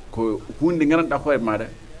hunde gandanɗa hoore maɗa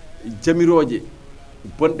jamiroje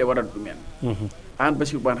bonɗe waɗata ɗumen an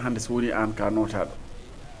Basiko Bane hande so woni an ka notaɗo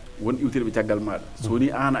won iwtirɓe caggal maɗa so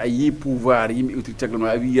woni an a yi pouvoir yimɓe iwtirɓe caggal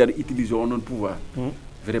maɗa a wi yaɗa utilisé on noon pouvoir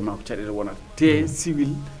vraiment ko caɗele wonata te civil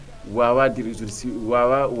wawa dirigede civil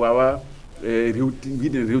wawa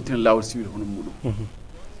wiide rewtina lawol civil hono muɗum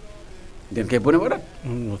nden kay bone waɗat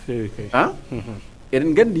no fewi kay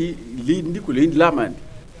eɗen gandi leydi ndi ko leydi lamadi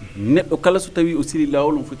neɗɗo kala so tawi o siri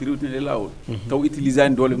lawol on foti rewtinede lawol taw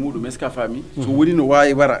utilisani doole muɗum est ce que a faami so woni no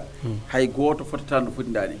wawi wara hay goto fotata no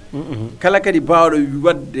foti dani kala kadi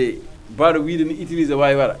bawɗo wiide no utilisé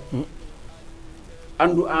wawi wara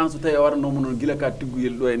andu an so tawi a waranoma noon guila ka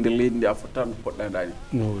tigguyel ɗo e nder leydi ndi a fottata no poɗɗa dani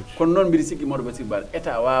kono noon mbiɗa sikki mawɗo Basiko Bane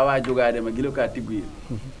état wawa jogadema guila ka tigguyel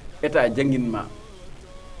état jangguinma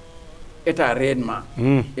état reenma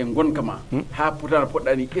e gonka ma ha potano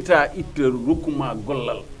poɗɗani état itta rokkuma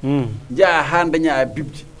gollal jaa ha daña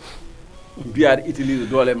bibji mbiyaɗa utilise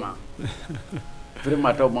doole ma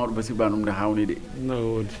vraiment taw mawɗo Basiko Bane ɗum ne hawni de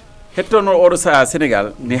hetto noon oɗo saaha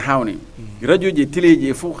Sénégal ne hawni radio ji télé ji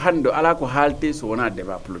e fof hande ala ko haalte so wona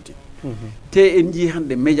débat politique te en jii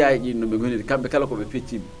hande média ji no ɓe goniri kamɓe kala koɓe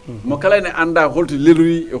pecciɓe mo kala ene anda holto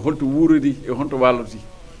leloyi e holto wuurodi e holto walloti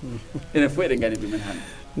enen fof eɗen gandi ɗumen hande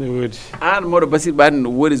ne woodi an mawɗo Basiko Bane no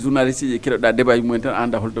woodi journaliste ji keɗoɗa débat ji mumen tan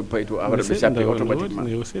anda holto payi to awara ɓe chappe automatiquement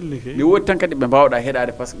ne woodi tan kadi ɓe mbawɗa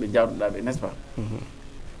heɗade par ce que ɓe jawnoɗa ɓe n'est ce pas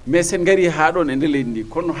mais sen ngari ha ɗon e nder leydi ndi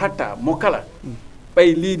kono hatta mo kala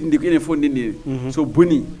ɓay leydi ndi ko enen fof ndenni so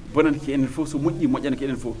boni bonata ki enen fof so moƴƴi moƴƴana ki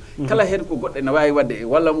enen fof kala hen ko goɗɗo ne wawi wadde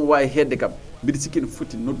walla mo wawi hedde kam mbiɗa sikki ne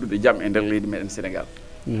foti noddude jaam e nder leydi meɗen Sénégal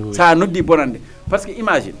sa noddi bonande par ce que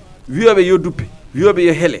imagine wiyoɓe yo duppe wiyoɓe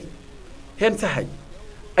yo heele hen sahaji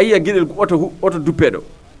a yiya gueɗel ko oto duppeɗo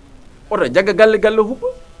oto jagga galle huɓɓo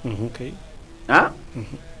ha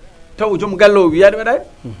taw joom galle o wiyaɗe waɗani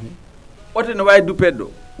oto ne wawi duppede ɗo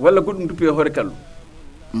walla goɗɗum duppe hoore kallu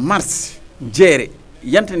mars jeere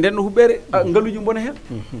yanta nden no huɓɓere ngaluji bona hen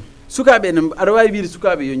sukaɓe ene aɗa wawi wiide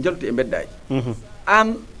sukaɓe yo jaltu e beddaji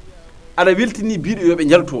an aɗa weltini biɗo yoɓe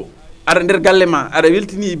jalto aɗa nder galle ma aɗa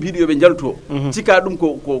weltini biɗo yoɓe jalto cikka ɗum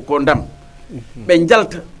ko ndam ɓe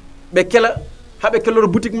jalta ɓe kela haɓe keloro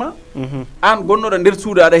boutique ma an gonnoɗo nder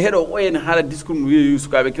suudu aɗa heeɗo oyene haala discours no wiyoyi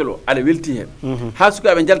sukaɓe kelo aɗa welti hen ha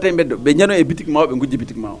sukaɓe jalta e beddo ɓe jano e boutique ma o ɓe gujji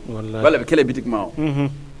boutique ma o walla ɓe kele boutique ma o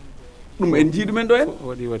ɗum en jii ɗumen ɗo en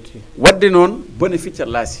wadde noon bone ficcat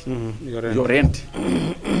laasi yo rente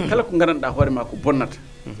kala ko gandanɗa hoorema ko bonnata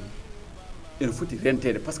ene foti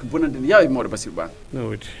rentede par ce que bonande ne yawi mawɗo Bassirou Ba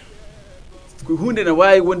ko hunde ne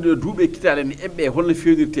wawi wonde ɗo duuɓe kitale ne eɓɓe holno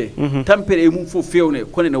fewnirte tampere e mum fof fewne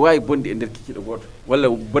kono ne wawi bonde e nder kicciɗo goto walla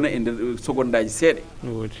bona e nder secondaji seeɗe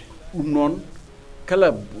ɗum noon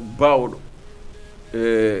kala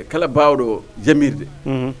bawɗo yamirde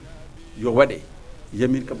yo waɗe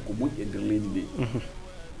yamir kam ko moƴƴi e nder leydi ndi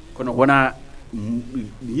kono wona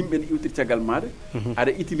yimɓe ne iwtiri caggal maɗa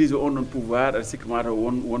aɗa utilise on ɗon pouvoir aɗa sikka mata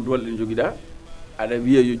won doole ɗe joguiɗa aɗa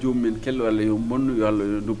wiya yo jomumen kello walla yo monnu yo Allah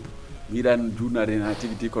yo noppu mbiɗani jurnade hen ha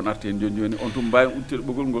tigui kono arte hen joni on tum mbawi udditede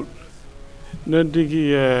ɓoggol ngol noon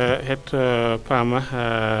tigui Hetto Paama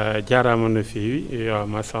jarama no fewi yo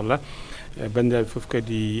machallah bandiraɓe foof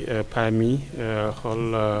kadi paami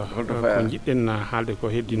holko jiɗɗen haalde ko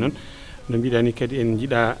heddi noon no mbiɗani kadi en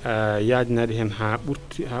jiiɗa yajnade hen ha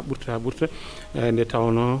ɓurta nde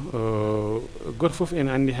tawno goto foof en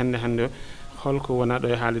andi hande holko wona ɗo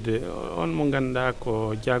e haalide on mo ganduɗa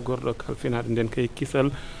ko jagorɗo kalfinaɗo nden kay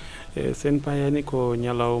kisal sen payani ko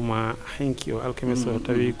ñalawma hanki o alkames o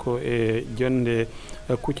tawi ko e jonde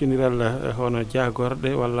kuccodiral hono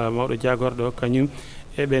jagorɗe walla mawɗo jagorɗo o kañum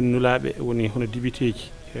eɓen nulaɓe woni hono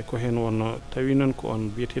dibiteji ko hen wonno tawi noon ko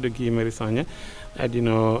on biyeteɗo Guy Marius Sagna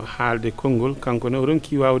adino haalde konngol kanko ne o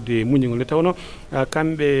ronki wawde muñugol nde tawno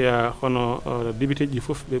kamɓe hono dibiteji ɗi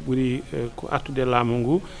foof ɓe ɓuuri ko artude laamu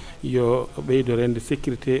ngu yo ɓeydo rende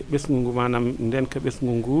sécurité ɓesgu ngu manam ndenka ɓesgu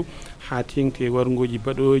ngu ha tengti wargoji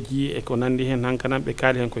baɗoji e ko nandi hen hankanam ɓe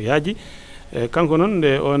kaali hen ko yaaji kanko noon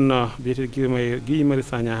nde on biyeteɗo Guy Marius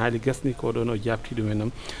Sagna haali gasni ko ɗon o jabti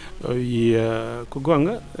ɗumenam o wi ko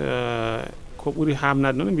gonga ko ɓuri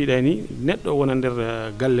hamnade noon mbiɗa ni neɗɗo wona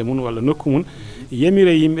nder galle mum walla nokku mum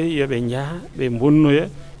yamira yimɓe yoɓe jaa ɓe bonnoya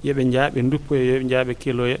yoɓe jaa ɓe duppoya yoɓe jaa ɓe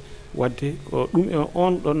keloya wadde ko ɗum e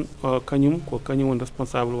on ɗon kañum woni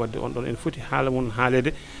responsable wadde on ɗon en foti haala mum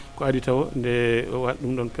haalede ko adi taw nde waɗ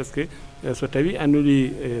ɗum ɗon par ce que so tawi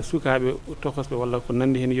annuli sukaɓe tokosɓe walla ko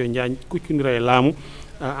nandi hen yo jaa kuccodira e laamu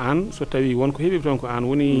an so tawi wonko heeɓi toon ko an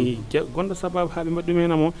woni gonɗo sababu haaɓe mbaɗi ɗum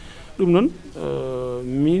henamo ɗum noon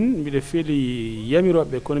min mbiɗa feeli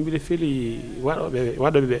yamiroɓeɓe kono mbiɗa feeli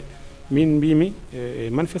waɗoɓeɓe min mbimi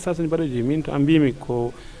manifestation mbaɗoji min to an mbimi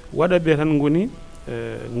ko waɗoɓe tan goni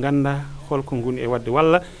ganda holko goni e wadde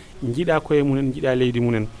walla jiiɗa koye munen jiiɗa leydi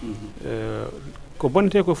munen ko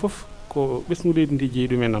bonnete ko foof ko ɓesgu leydi ndi jeeyi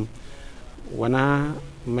ɗumenam wona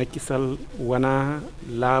Macky Sall wona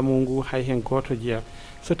laamu ngu hay hen goto jeeya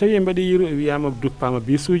so tawi mbaɗi yiru wiyama duppama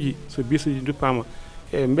bisuji so bisuji duppama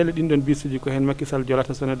e beele ɗin ɗon bisuji ko hen Macky Sall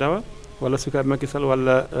jolata sone dawa walla sukaɓe Macky Sall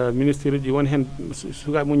walla ministre uji woni hen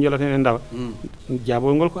sukaɓe mum jolata hen en dawa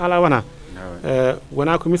jabol ngol ko ala wona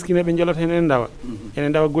wona ko miskineɓe jolata hen enen dawa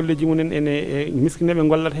enen dawa golleji mumen ene miskineɓe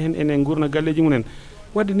gollata hen ene gurna galleji mumen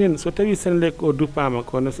wadde nen so tawi Senelec o duppama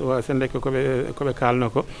kono Senelec koɓe kalno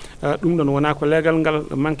ko ɗum ɗon wona ko leegal ngal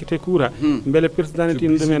manquete courant beele président ne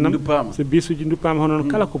tin ɗumen nam so bisuji duppama hono noon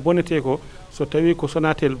kala ko bonnete ko so tawi ko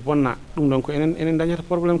Sonatel bonna ɗum ɗon ko enen dañata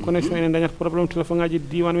probléme connexion enen dañata probléme téléphone ngaji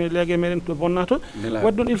diwan me leegue meɗen to bonnato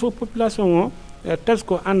wadde ɗon il faut population o tas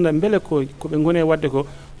ko anda beele koɓe gone wadde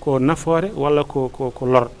ko nafoore walla ko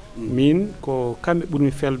lor min ko kamɓe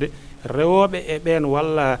ɓurmi felde rewoɓe e ɓen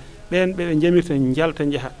walla ɓen ɓe jamirta jalta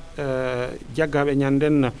jaaha jaggaɓe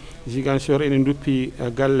ñanden Ziguinchor ene duppi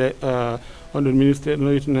galle on ɗon ministre no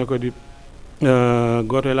witene kodi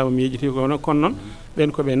goto e laamu mi yejiti kono noon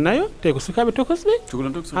ɓen koɓe nayo te ko sukaɓe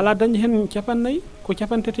tokosɓe ala dañi hen 50 ko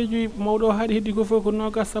 35 mawɗo o haaɗi heddi ko fof ko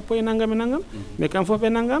nogas sappo e naggam mais kam fof ɓe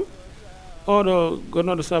naggam oɗo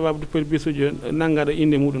gonnoɗo sababu duppede bisuji naggaɗo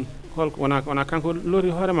inde muɗum holko wona kanko lori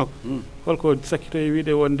hoore makko holko sakkito e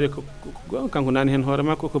wiide wonde ko kanko nani hen hoore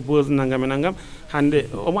makko ko bose nangam e nangam hande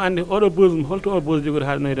omo andi oɗo bose holto o bose jogude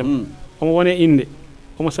haalanoydema omo wone inde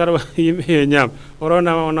omo sarwa yimɓe ñaam o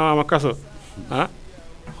ronama kaso ha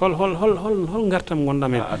hol gartam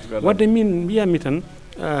gondam hen wadde min mbiyammi tan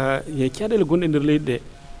caɗele gonɗe nder leydi ɗe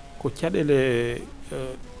ko caɗele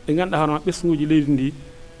ɗe ganduɗa hoorema ɓesguji leydi ndi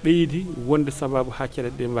ɓeydi wonde sababu ha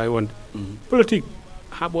caɗele ɗe mbawi wonde politique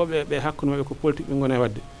haɓoɓe ɓe hakkude maɓɓe ko politique ɓe gone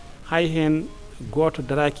wadde hay hen goto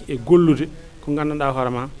daraki e gollude ko gandanɗa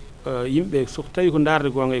hoorema yimɓe so tawi ko darde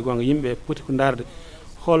gonga e gonga yimɓe poti ko darde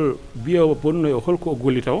hol biyowo bonnoyo holko o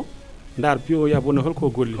golli taw ndar biyowo ya bonnoyo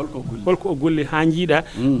holko o golli ha jiiɗa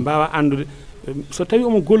mbawa andude so tawi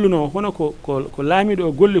omo golluno hono ko laamiɗo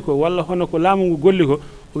o golli ko walla hono ko laamu ngu golli ko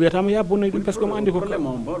o wiyatama ya bonnoy ɗum par ce que omo andi ko probléme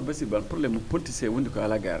o mbawɗo basibal probléme politicien wondi ko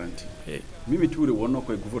ala garantie mimi tuuri wonno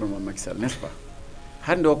koye gouvernement Macky Sall n'est ce pas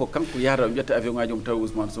hande o ko kanko yahata o ƴetta avion ngaji omo tawi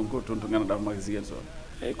Ousmane Sonko toon to ganduɗa ko Macky Ziguinchor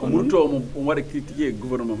ko murto omo waɗa critiqué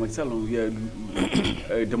gouvernement Macky Sall on wiya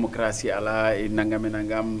démocratie ala e naggam e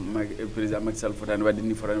naggam président Macky Sall fotani wadde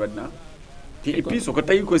ni fotani wadde na et puis soko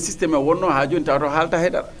tawi ko systéme o wonno ha joni tawato haalta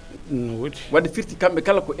haydara wadde firti kamɓe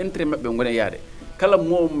kala ko intérêt mabɓe gone yaade kala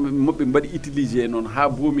moɓɓe mbaɗi utilisé noon ha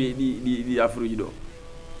boomi e ɗi affaire uji ɗo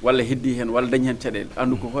walla heddi hen walla dañi hen caɗele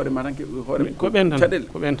andu ko hoorema tan hoore ko ɓen caɗele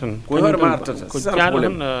ko ɓen tan ko hoorema artata c'est ça le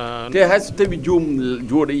problème te hayso tawi joomum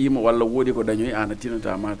jooɗoyima walla woodi ko dañoy an a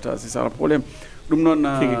tinatama ta c'est ça le problème ɗum noon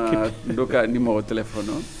doka numéro téléphone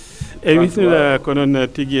o eyyi bisimilla ko noon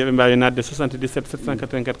tigui eɓe mbawi nadde 77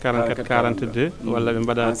 784 44 42 walla ɓe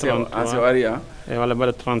mbaɗa 33 ari e walla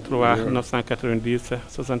mbaɗa 33 990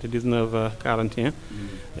 79 41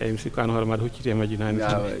 eyyi mi sikku an hoore maɗa hucciti e majji nani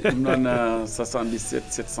ɗum noon 77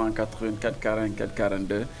 784 44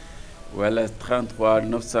 42 walla 33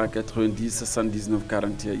 990 79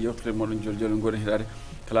 41 yewtere moɗon jole goɗon heɗade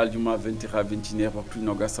kala aljuma 20 ha 21 waktuji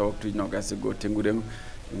nogas sa waktuji nogas e goho tengguɗen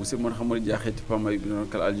musidɗo moon Hamadou Dia Hetto Paama yiɓe noon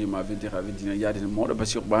kala aljuma 20 ha 21 yaade mawɗo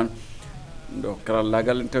Bachir Ban ɗo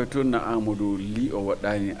karallagal en tawi toon Amadou Ly o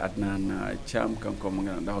waɗɗani Adnan Thiam kanko mo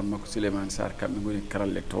ganduɗa hon makko Souleymane Sarr kamɓe goni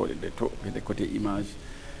karallettoɗe ɗe to kede côté image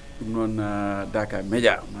ɗum noon Daka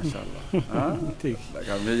Média machallah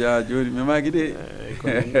Daka Média joni memaki de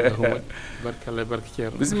barkallah barka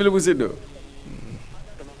ceerno bisimilla musidɗo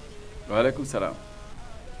waaleykum salam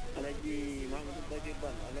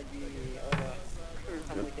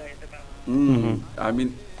amin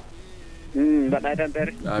mbaɗɗa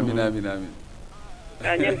tampere amin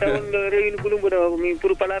ñen tawon rewino gulumbuɗo min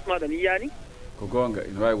pour place maɗo mi yiyani ko gonga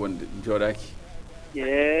ina wawi wonde jooɗaki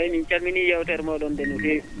eyyi min calmini yewtere moɗon de no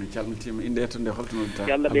fewi min calmitima inde to nde holtonoɗa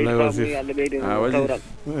yallah ɓeydo famu yallah ɓeydo tawral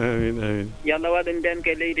amin yallah waɗa nden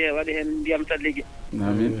ke leydi he waɗa hen ndiyam salligue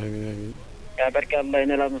amin ya barke Allah e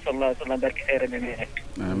nelaɗo sallallahu alih w sallam barke feere men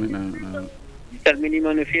amin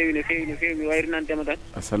salminima no fewi mi wayrinantema tan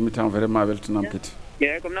a salmitama vraiment weltanam kadi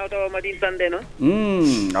eyyi comme nawtawa Madine Sande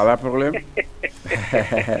noon ala probléme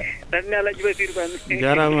tanni Alaji Basir Ban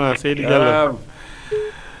jarama Seydou Diallo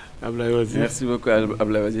Ablaye Wasif merci beaucoup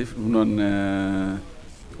Ablaye Wasif ɗum noon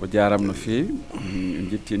o jarama no fewi en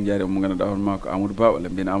jetti en jaari mo ganduɗa on ma ko Amadou Ba walla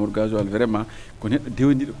mbiyen Amadou Gasoil vraiment ko neɗɗo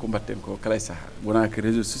dewniɗo ko mbatten ko kala e saaha wona ko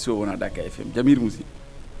réseaux sociaux wona Daka FM Jamir Moussi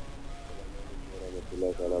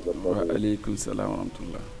waaleykum salam wa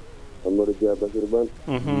rahmatullah Amadou Dia Basir Ban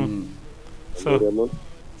so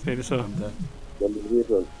Seydou So jambo wi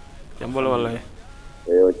toon jambolo wallahi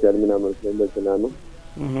eyi on calminama so beltanama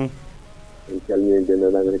on calmini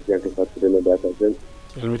dennaɗaga hettiyanke fattude no Daka FM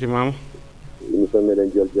calmitimama émission meɗen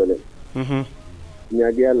Jole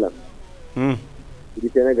ñaagui Allah ɗiɗi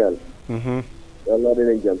Sénégal Allah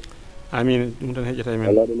waɗenen jaam amin ɗum tan heƴƴata men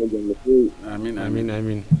Allah waɗenen jaam no fewi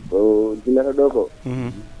amin o dillata ɗo ko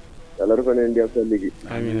Allah rokone ndiyam salligui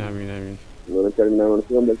amin noon calminama no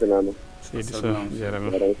fewi beltanama Seydou So jarama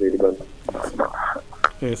Seydou Ban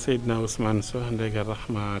Seydina Ousmane So ndegal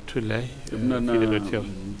rahmatullahi ɗum noon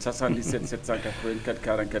 77 784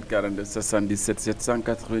 44 42 77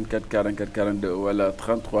 784 44 42 walla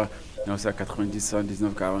 33 990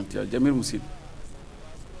 119 41 Jamir musidɗo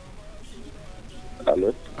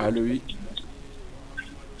allo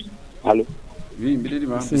oui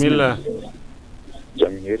mbiɗeɗima bisimilla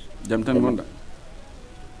jaminir jaam tan gonɗa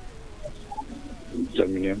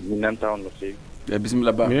calminima min nanta on no fewi e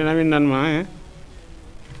bisimilla ba minen amin nanma e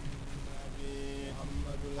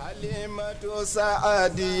halimatu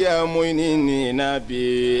saadiya moynini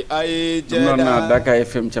nabi ay ɗum noon Daka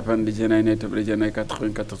FM capanɗe jeenayyi e toɓɓere jeenayyi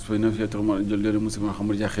 94.9 yettogo moɗon joldede musidɗo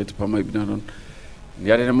Hamadou Dia Hetto Paama ibina ɗon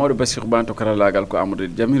yaadene mawɗo Bachir Ban to karallagal ko Amadou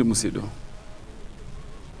Jamir musidɗo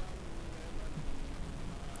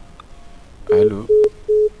allo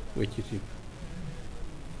wecciti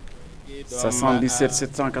 77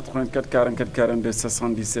 784 44 42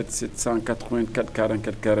 77 784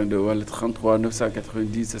 44 42 wala 33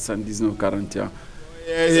 990 79 41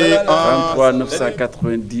 33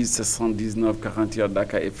 990 79 41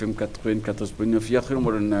 Dakar FM 94.9 yatru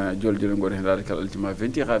modon Jole ngor hen dal kala altima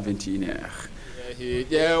 20 à 21h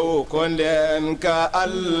jeew konden ka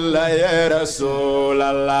Allah ya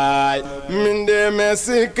rasulallah minde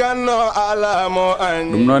mesikano alamo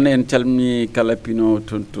an dum non en calmi kala pino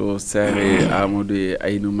tonto sare Amadou e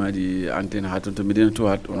Aynou Madi antenne ha tonto Medina to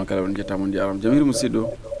hat on kala on jetta mon jaram Jamiru Musido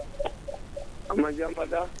amma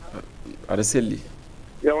jambata ada selli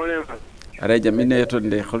yawne ara jamine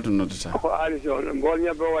yetonde holto noddata ko ali on bol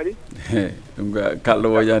nyabbe wadi dum kaldo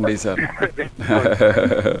wo yande sar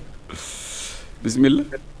bismillah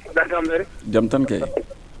dakamere jam tan kay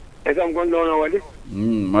e kam gon dono wadi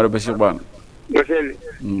maro Bashir Ban boseli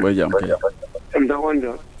boy jam kay am da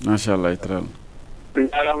wondo mashallah itral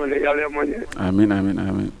ndalama de yalla mo ni amin amin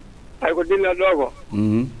amin ay ko dilla do ko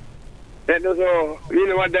e do so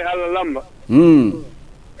wino wadde Allah lamba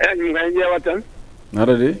e dum ngay jewatan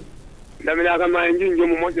nara de damina kam ma en junjo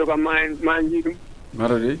mo mojo kam ma jidum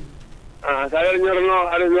nara de sa ñorno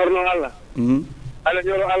Allah ala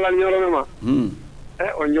ñoro Allah ñoro ma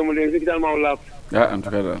on jomu de fikital mawla en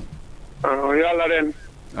tout cas on yalla ren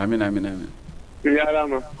amin amin amin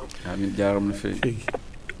yarama amin jaram no fe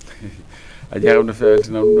a jaram no fe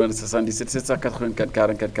altina dum 77 784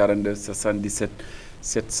 44 42 77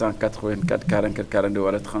 784 44 42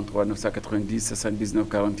 wala 33 990 79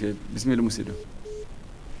 41 bismillah musido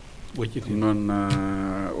wecciti non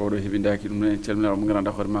oɗo heɓindaki ɗum en calminama mo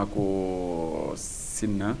gandanɗa hoore ma ko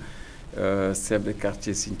Sinna chef de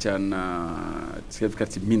quartier Sinthiane chef de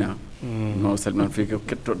quartier Mina no salminan fewi ko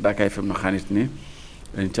kettoɗo Dakar FM no hannirta ni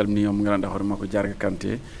en calmini mo gandanɗa hoore ma ko Jarga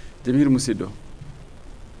Kanté Jamiru musidɗo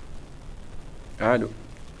allo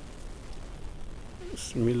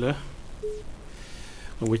bismillah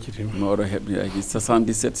wecciti no oɗo heɓniraki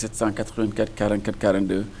 77 784 44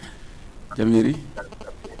 42 Jamiri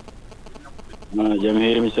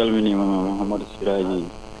Jamiri mi salminima Mouhamadou Siraji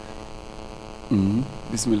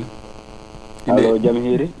bismillah allo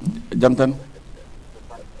Jamhiri jam tan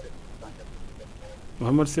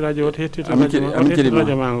Mouhamadou Siraji woto hettito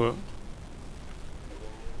radio mango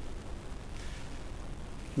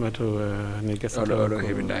mato ne gasa oɗo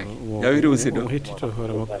heɓindaki yawiri musidɗo hettito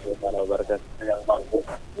hoore makko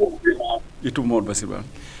ittu moɗo Basir Ba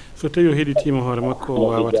so tawi o heɗitima hoore makko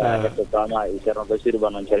wawata Paama e Ceerno Basiru Ba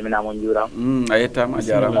noon calminama on juurama a yettama a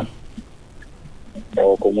jarama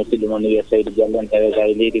o ko musidɗo moon wiye Seydou Diallo en tawi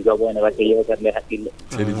kay leydi Gabo ene watte yewtere nde haqqille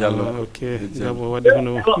Seydou Diallo ok Gabo wadde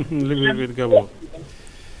hono liggoɓe Gabo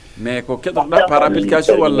mais ko keɗotoɗa par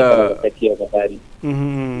application walla takkiyo ko taari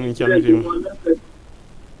en calmitima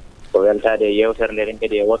ko weltade e yewtere nde ren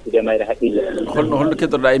kadi e wattude mayre haqqille holno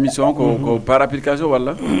keɗotoɗa émission ko par application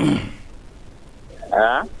walla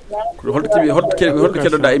holto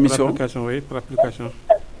keɗoɗa émission application oui par application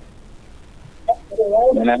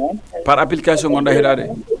par application gonɗa heɗade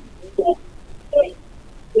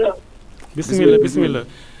bisimilla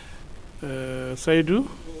Saydou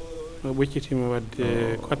ɓoccitima wadde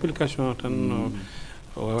ko application tan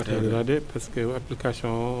o wawata heɗade par ce que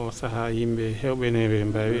application o saaha yimɓe hewɓe ne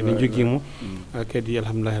mbawi ene joguimo kadi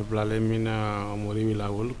alhamdulillah rabbil alamin mo rewi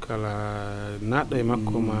lawol kala naɗɗo e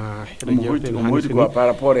makko ma heɗa jewte moydi quoi par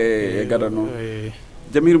rapport e gaɗa noon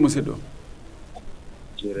Jamiru musidɗo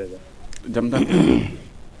jam tan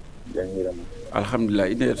jamhirama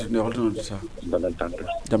alhamdulillah inde yettode holto noddata mbaɗan tanta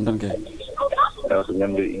jam tan kay tawto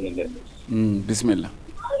ñamdir inde nde bisimilla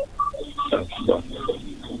bon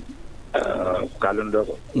kalon ɗo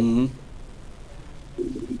ko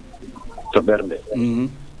to ɓernde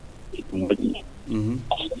moƴƴi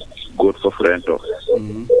goto fof rento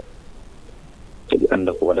kadi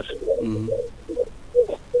anda ko waɗata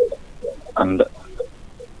anda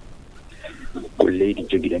ko leydi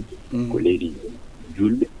jogiɗen ko leydi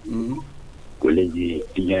julɓe ko leydi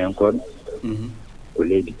tiñoyankoɓe ko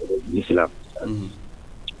leydi l'islam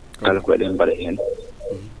kala ko eɗen mbaɗa hen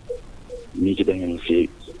miijiɗen hen no feewi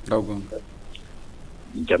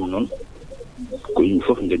jam noon ko yimɓe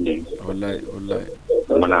fof ndenndemi wallahi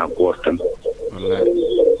wona goto tan wallahi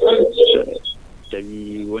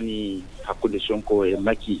tawi woni hakkude Sonko e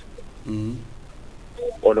Macky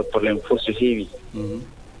oɗo probléme fof so heewi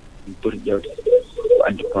ɗum poti ƴewde ko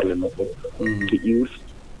addi probléme o fof to iwri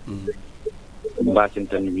mbasen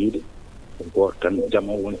tan wiide ko goto tan jam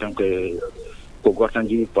o woni tan ko goto tan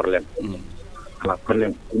jogui probléme ala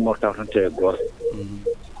probléme ummortaw tan te goto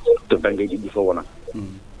to banggueji ɗi fof wona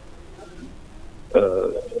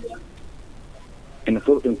ene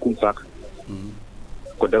fof en kumpaka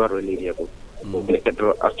ko dawaro leydi he ko ene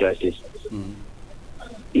keddoro actualité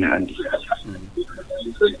ina anndi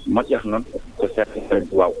moƴƴata noon ko seeɗa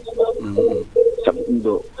waaw sabu ɗum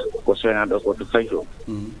ɗo ko soynaa ɗo ko to fayi to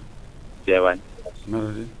feewaani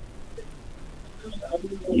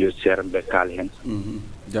yo seeran ɓe kaala heen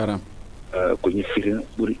jarama ko ñiffirina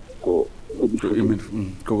ɓuri ko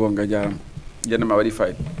ko gonga jarama jannama waɗi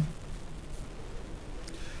fayida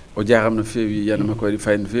o jaram no feewi yanama ko waɗi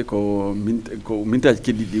fayida no feewi ko mintaji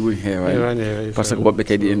keddiɗi ɗi woni heewani par ce que woɓɓe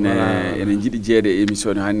kadi ene jiiɗi jeede e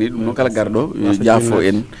émission ne hanni ɗum noon kala garɗo jaafo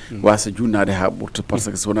en wasa junnade ha ɓurta par ce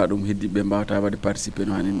que so wona ɗum heddiɓe mbawata wadde participé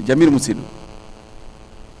no hanni jamir musidɗo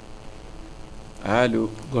allo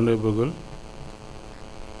gonɗo e ɓoggol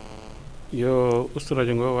yo ustu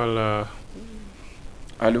radio ngo walla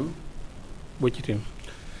allo ɓoccitima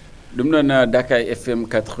ɗum noon Dakar FM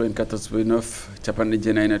 94.9 capanɗe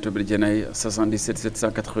jeenayyi e toɓɓere jeenayyi 77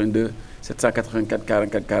 782 784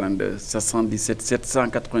 44 42 77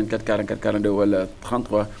 784 44 42 walla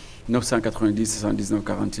 33 990 79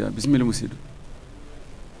 41 bisimilla musidɗo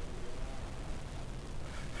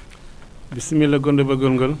bisimilla gonɗo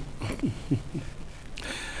ɓoggol ngol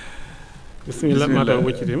bisimilla mataw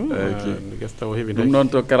ɓoccitima gas taw heeɓi ɗum noon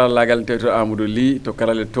to karallagal tawi to Amadou Ly to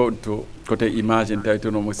karale towɗo to côté image en tawi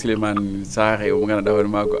toon omo Souleymane Sarr e omo ganduɗa hoore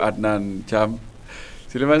ma ko Adnan Thiam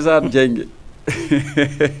Souleymane Sarr Diengue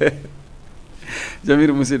Jamir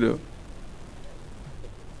musidɗo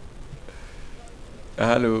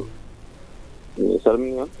allo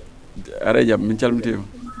salmina ara jaam min calmitima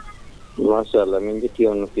machallah min jetti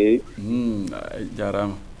on no feewi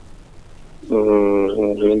jarama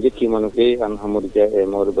min jettima no feewi an Hamadou Dia e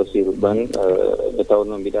Mawdo Bassirou Bane ɓe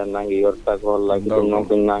tawno mbiɗa nangue yorta ko hollaki ɗum noon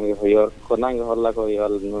ko nangue ko nangue holla ko yo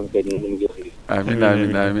Allah noon kadi ɗum jettiri amin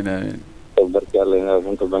amin amin amin e barke Allah ina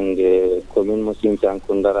ɗum to banggue commune mo Simtian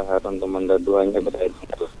ko dara ha ɗon to manda duwañ heɓata e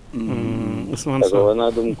ɗum Ousmane ko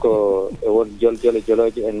wona ɗum ko e won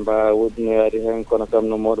joloje en mbawa woɗinoyade hen kono kam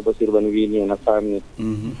no Mawdo Bassirou Bane wini ena famni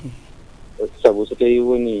sabu so tawi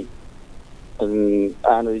woni an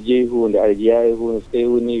aɗa jeeyi hunde aɗa jeeya e hunde so tawi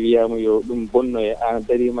woni wiyama yo ɗum bonnoye an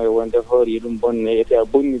darima e wonde hoore yo ɗum bonnoye ete a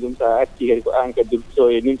bonni ɗum sa acci kadi ko an kadi so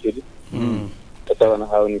e nimtude e tawana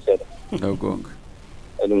hawni seeɗa daw gonga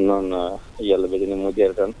e ɗum noon yo Allah ɓeydane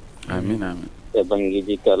moƴƴere tan amin amin e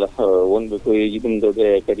banggueji kala wonɓe koyeji ɗum ɗo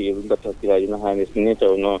ɓe kadi yoɓe mbatta hakkillaaji no hani ni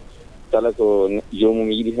tawno kala ko jomum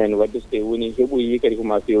yiiɗi hen wadde so tawi woni heɓoyi kadi ko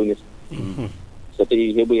ma fewnita so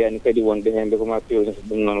tawi heɓoyani kadi wonɓe hen ɓe ko ma fewnita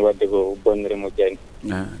ɗum noon wadde ko bonnere moƴƴani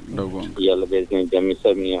daw gonga yo Allah ɓeydane jaam mi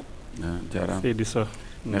salmini on jarama Seydi Sow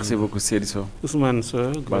merci beaucoup Seydi Sow Ousmane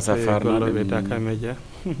Sow wasa farnade golloɓe Dakar Média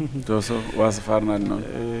to so wasa farnade noon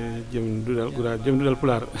joom duɗal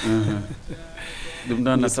Pulaar ɗum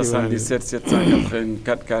noon 77 784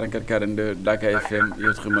 44 42 Dakar FM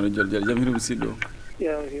yewtorimano Jole jam hiru musidɗo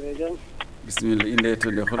yawtire jam bisimilla inde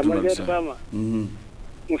to nde holto Amadou Paama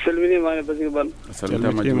mo salminima ne Bassirou Bane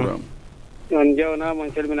salmitama juurama on jawnama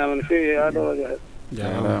on calminama no feewi ha ɗo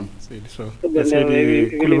jarama Seydi Sow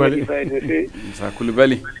Seydi Coulibaly Moussa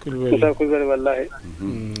Coulibaly Moussa Coulibaly wallahi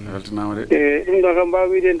weltanama de ɗum ɗo kam mbawa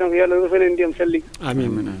wiide tan ko yo Allah rufanen ndiyam salli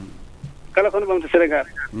amin kala kono ɓamta Sénégal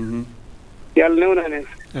yo Allah newnan en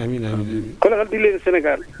amin amin kono kala dilleɗo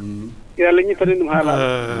Sénégal yo Allah ñittanen ɗum haala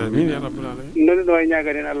amin ya rabbal alamin noni ɗo e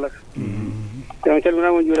ñagani en Allah on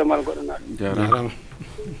calminama on juurama ala goɗɗo naɗo jarama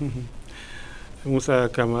Moussa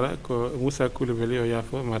Camara ko Moussa Coulibaly o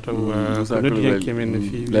yaafo mataw ko noddiyanke men no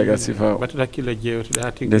feewi lega sifa battata hakkille jewteɗe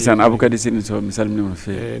ha tigui ndeysaan Abou Kadi Sini Sow mi salminima no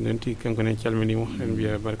feewi noon tigui kanko nen calminimo en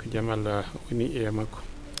mbiya barka jaam Allah woni e makko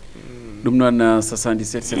ɗum noon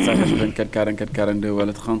 77 784 44 42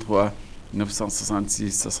 walla 33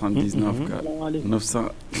 966 79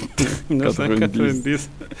 990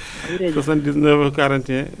 79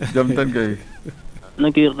 41 jam tan kay no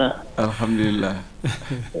kiirɗa alhamdulillah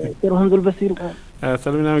ceerno Hamdoul Bassirou Ba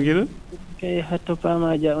salminama guiɗo kay Hetto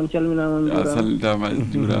Paama Dia on calminama on juurama sallitama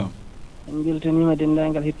juurama en beltanima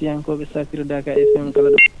dendagal hettiyankoɓe sakire Dakar FM kala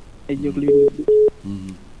ɗo e joglidi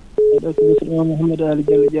ɗo ko musidɗo Mouhamadou Ali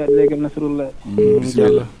Diallo Diaɗo legal Nasrullah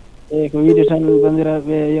bisimillah eyyi ko wiide tan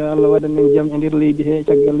bandiraɓe yo Allah waɗan en jaam e nder leydi he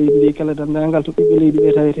caggal leydi ndi kala dendagal to ɓiɓɓe leydi ɓe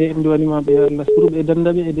tawete en duwanimaɓe yo Allah surɓe e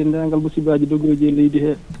dendaɓe e dendagal musibaji dogoji e leydi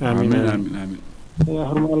he amin amin amin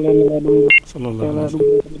horma Allah nela ɗum sallallahu ala ɗum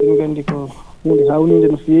ɗum gandi ko hunde hawnide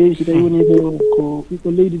no feewi so tawi woni ɗo ko ɓiɓɓe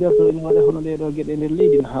leydi ɗo ko ene waɗa hono ɗe ɗo gueɗe nder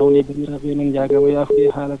leydi no hawni bandiraɓe noon jagama yaafude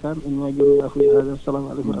haala kan en majjoro yaafude haala assalamu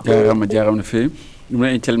aleykum jarama no feewi ɗum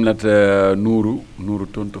noon en calminat Nourou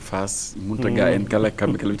toon to Fass Mountaga en kala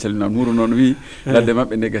kamɓe kala ɓe calminama Nourou noon wi ladde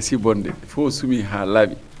mabɓe nde gasi bonde fo sumi ha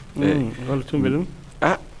laaɓi hol tumbe ɗum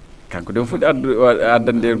kanko dem foti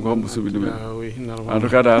addande en ko hombo suuɓi ɗumen oui normal en tout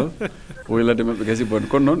cas dal woylade maɓɓe gasi bonde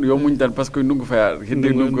kono noon yo muñ tan par ce que ndungu faya heddi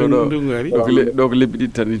ndungu ko ɗo ko lebbi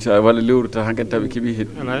ɗiɗi tan inchallah walla lewru tan hankkadi tawi keeɓi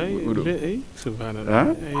heddi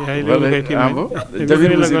subhanallah hay lewru kay timmi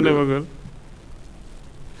jamila gonde bagol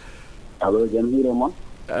allo jam hiire moon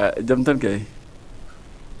jam tan kay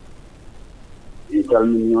i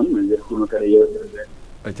calmini on min jettimo kadi yewtere nde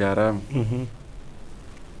a jarama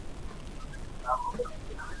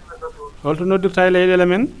holto noddirta e leyɗele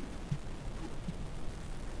men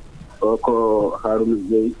o ko Harouna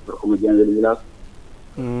Jeyi komo jangel village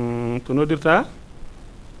to noddirta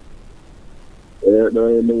ɗo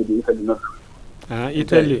e leydi Italie noddu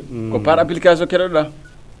Italie ko par application keɗoɗa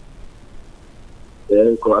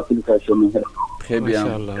eyyi ko application min heɗo très bien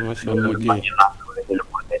machallah Guèye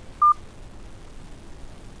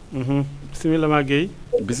bisimilla ma Guèye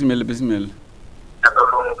bisimilla neɗɗo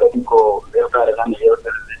ɗum kadi ko ɓeewtare tan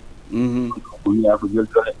yewtere nde ɗum yaa ko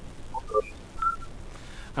joltone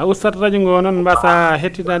a ustat radio ngo noon mbasa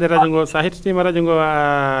hettitade radio ngo sa hettitima radio ngo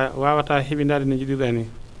wawata heɓindade no jiɗirɗa ni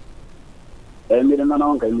eyyi mbiɗa nana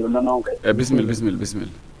on kay bisimilla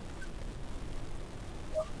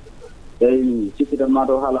eyyi cikkitanma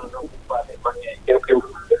to haalan ɗo fade bange kewkew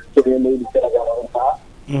keɗe leydi Sénégal on saha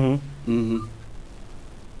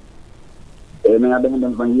eyyi min adda hen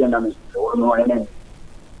ɗon ban yiyandami wonno enen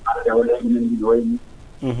ande o leydi men ndiɗi wayni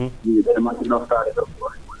ɓeɗe manti noftade ɗo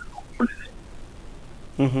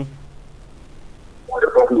wode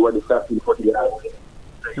fof no waɗi sarti foti yaade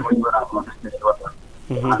woni wona ko watta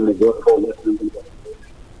hande goto fof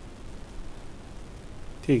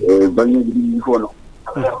bangeji ɗi fof no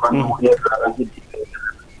bange mo yettata tan heddi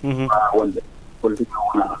wonde politique o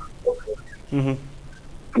wona ɗum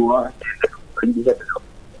wawa yiɗi hedde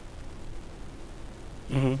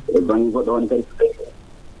ɗo bange goɗɗo woni kadi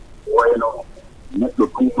wayno neɗɗo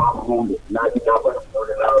tuumama hunde naajita baɗa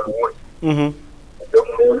ɗowde lawol woɗi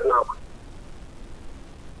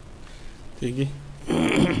tigi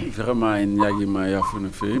vraiment en ñaguima yafuya no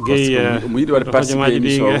fewi Guèye mo yiɗi wadde participer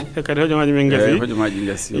émission kadi hojomaji men gasi hojomaji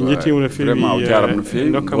gassi en jettimo no fewi vraiment o jarama no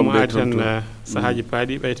fewi dokkamo aadi tan sahaji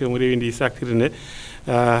paaɗi ɓayte mo rewindi saktirde nde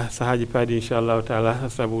sahaji paaɗi inchallahu taala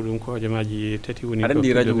saabu ɗum ko hojomaji tati woni aɗa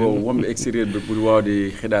andi radio ngo wonɓe extérieur ɓe ɓuuri wawde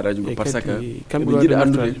heeɗa radio ngo par ce que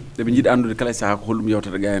eɓe jiiɗi andude kala saaha ko holɗum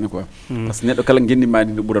yewtata gayane quoi par ce que neɗɗo kala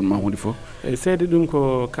guendimadi no ɓuranma hunde foof seede ɗum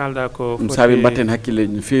ko kalɗa ko ɗum saabi mbatten hakkille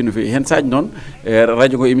no fewi no fewi hen saji noon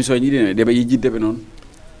radio ngo émission ji ɗi ɗeɓe yijjiddeɓe noon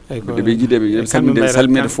ɗeɓe yijjiddeɓe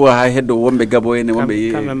salminde fof ha heddo wonɓe Gabo en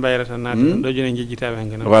wonɓe kamɓe mbayrata naata ɗo joni jejjitaɓe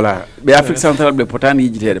hankkadi voilà ɓe Afrique centrale ɓe potani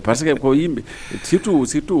yijjitede par ce que ko yimɓe surtout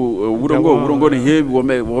wuro ngo ne heewi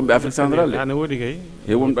wonɓe Afrique centrale ana woodi kay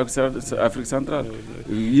he wonɓe Afrique centrale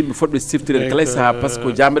yimɓe fotɓe siftirede kala saaha par ce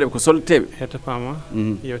que jamɓeɗe ko solteɓe Hetto Paama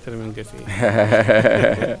yewtere men gasi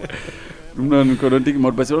ɗum noon ko ɗon tigui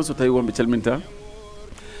Modou Bassi on so tawi wonɓe calminta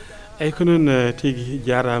eyyi ko noon tigui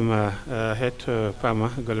jarama Hetto Paama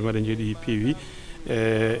golle maɗa jooɗi peewi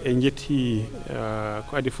en jetti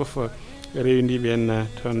ko adi foof rewindiɓe en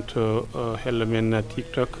toon to hello men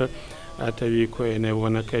TikTok tawi ko ene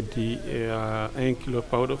wona kadi 1 kilo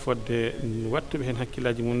pawɗo fodde wattuɓe hen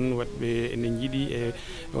hakkillaji mum watɓe ene jiiɗi e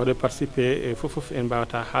waɗo participé fof en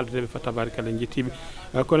mbawata haaldeɓe fa tabarikalla en jettiɓe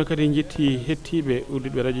kono kadi en jetti hettiɓe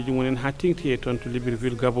uddiɓe radio ji mumen ha tengti e toon to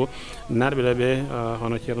Libreville Gabo natɓe ɗaɓe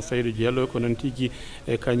hono ceerno Saydou Diallo ko noon tigui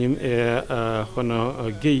kañum hono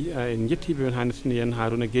Guèye en jettiɓe on hannde yen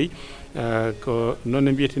Harouna Guèye ko noon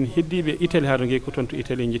ne mbiyeten heddiɓe Italie Harouna Guèye ko toon to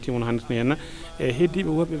Italie en jettimon hannde henna e heddiɓe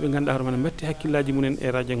woɓɓe ɓe ganduɗa hoore man batti hakkillaji mumen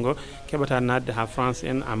e radio ngo keɓata nadde ha France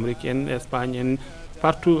en Amérique en Espagne en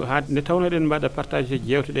partout ha nde tawno eɗen mbaɗa partagé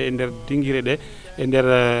jewteɗe e nder dinguire ɗe e nder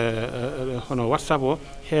hono WhatsApp o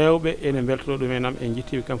hewɓe ene beltoto ɗum enam en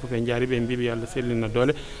jettiɓe kamɓe foof en jaariɓe en mbiɓe yo Allah sellina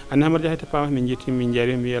doole anne Hamadou Dia Hetto Paama min jettimi min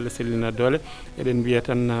jaarima mbi yo Allah sellina doole eɗen mbiya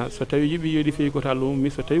tan so tawi yiiɓi yoɗi fewi koto Allah ummi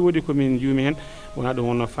so tawi woodi komin juumi hen wona ɗum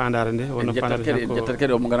wonno fandare nde wonno fandare en jettat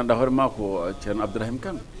kadi omo gandanɗa hoore ma ko ceerno Abdourahim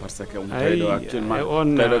Kane par ce que omo tawiɗo actuellement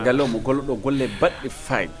tawiɗo galle omo golloɗo golle baɗɗe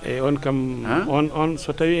fayde e on kam on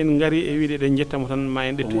so tawi en gaari e wiide eɗen jettamo tan ma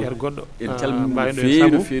en ɗettu er goɗɗo en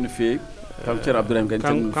calmini no fewi no fewi kanko ceerno Abdourahim Kane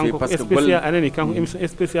calmini fewi par ce que golle anani kanko émission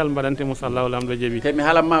spécial mbaɗante mo sallahu lamɗo jeeɓi kay mi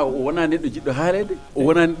haalanma o wona neɗɗo jiɗɗo haalede o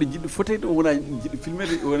wona neɗɗo jiɗɗo fotede o wona jiɗɗo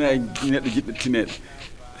filmede o wona neɗɗo jiɗɗo tinede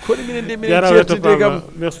koɗe minen de minen ceertide kam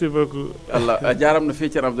merci beaucoup Allah a jarama no fewi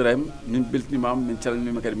ceerno Abdourahim min beltinimama min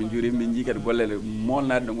calminima kadi min juurima min jii kadi gollele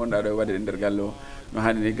molnade ɗo gonɗa ɗo e waɗe e nder galle o no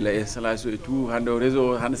hannde ni gila installation et tout hannde o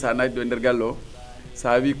réseau hannde sa naati ɗo e nder galle o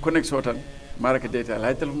sa wi connexion tan maraka deytal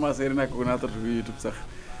hay téléphone ma so erinaki ko natata ko YouTube sah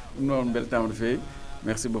ɗum noon beltanama no fewi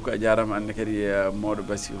merci beaucoup a jarama anne kadi mawɗo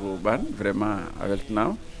Bassirou Bane vraiment a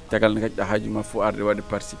weltanama tagal ne kadi ɗo haajuma fof arde wadde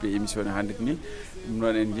participé émission no hannde ni ɗum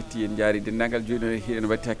noon en jetti en jaari dendagal joni ene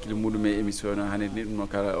watti hakkille muɗum e émission no hannde ni ɗum noon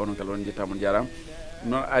kala onon kala on jettama on jarama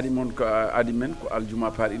non adi mon ko adi men ko aljuma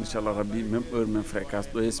par inchallah rabbi même heure même fréquence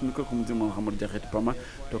ɗo yes micro ko musidɗo mon Hamadou Dia Hetto Paama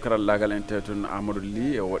to karal lagal en tewton Amadou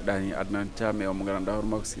Ly e woɗɗani Adnan Thiam e omo gandanɗa hoore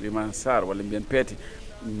makko Siliman Sarr walla mbiyen peete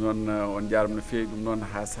ɗum noon on jarama no fewi ɗum noon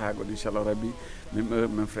ha saaha goɗo inchallah rabbi même heure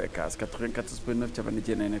même fréquence 94.9 capanɗe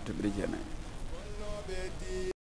jeenayyi e toɓɓere jeenayyi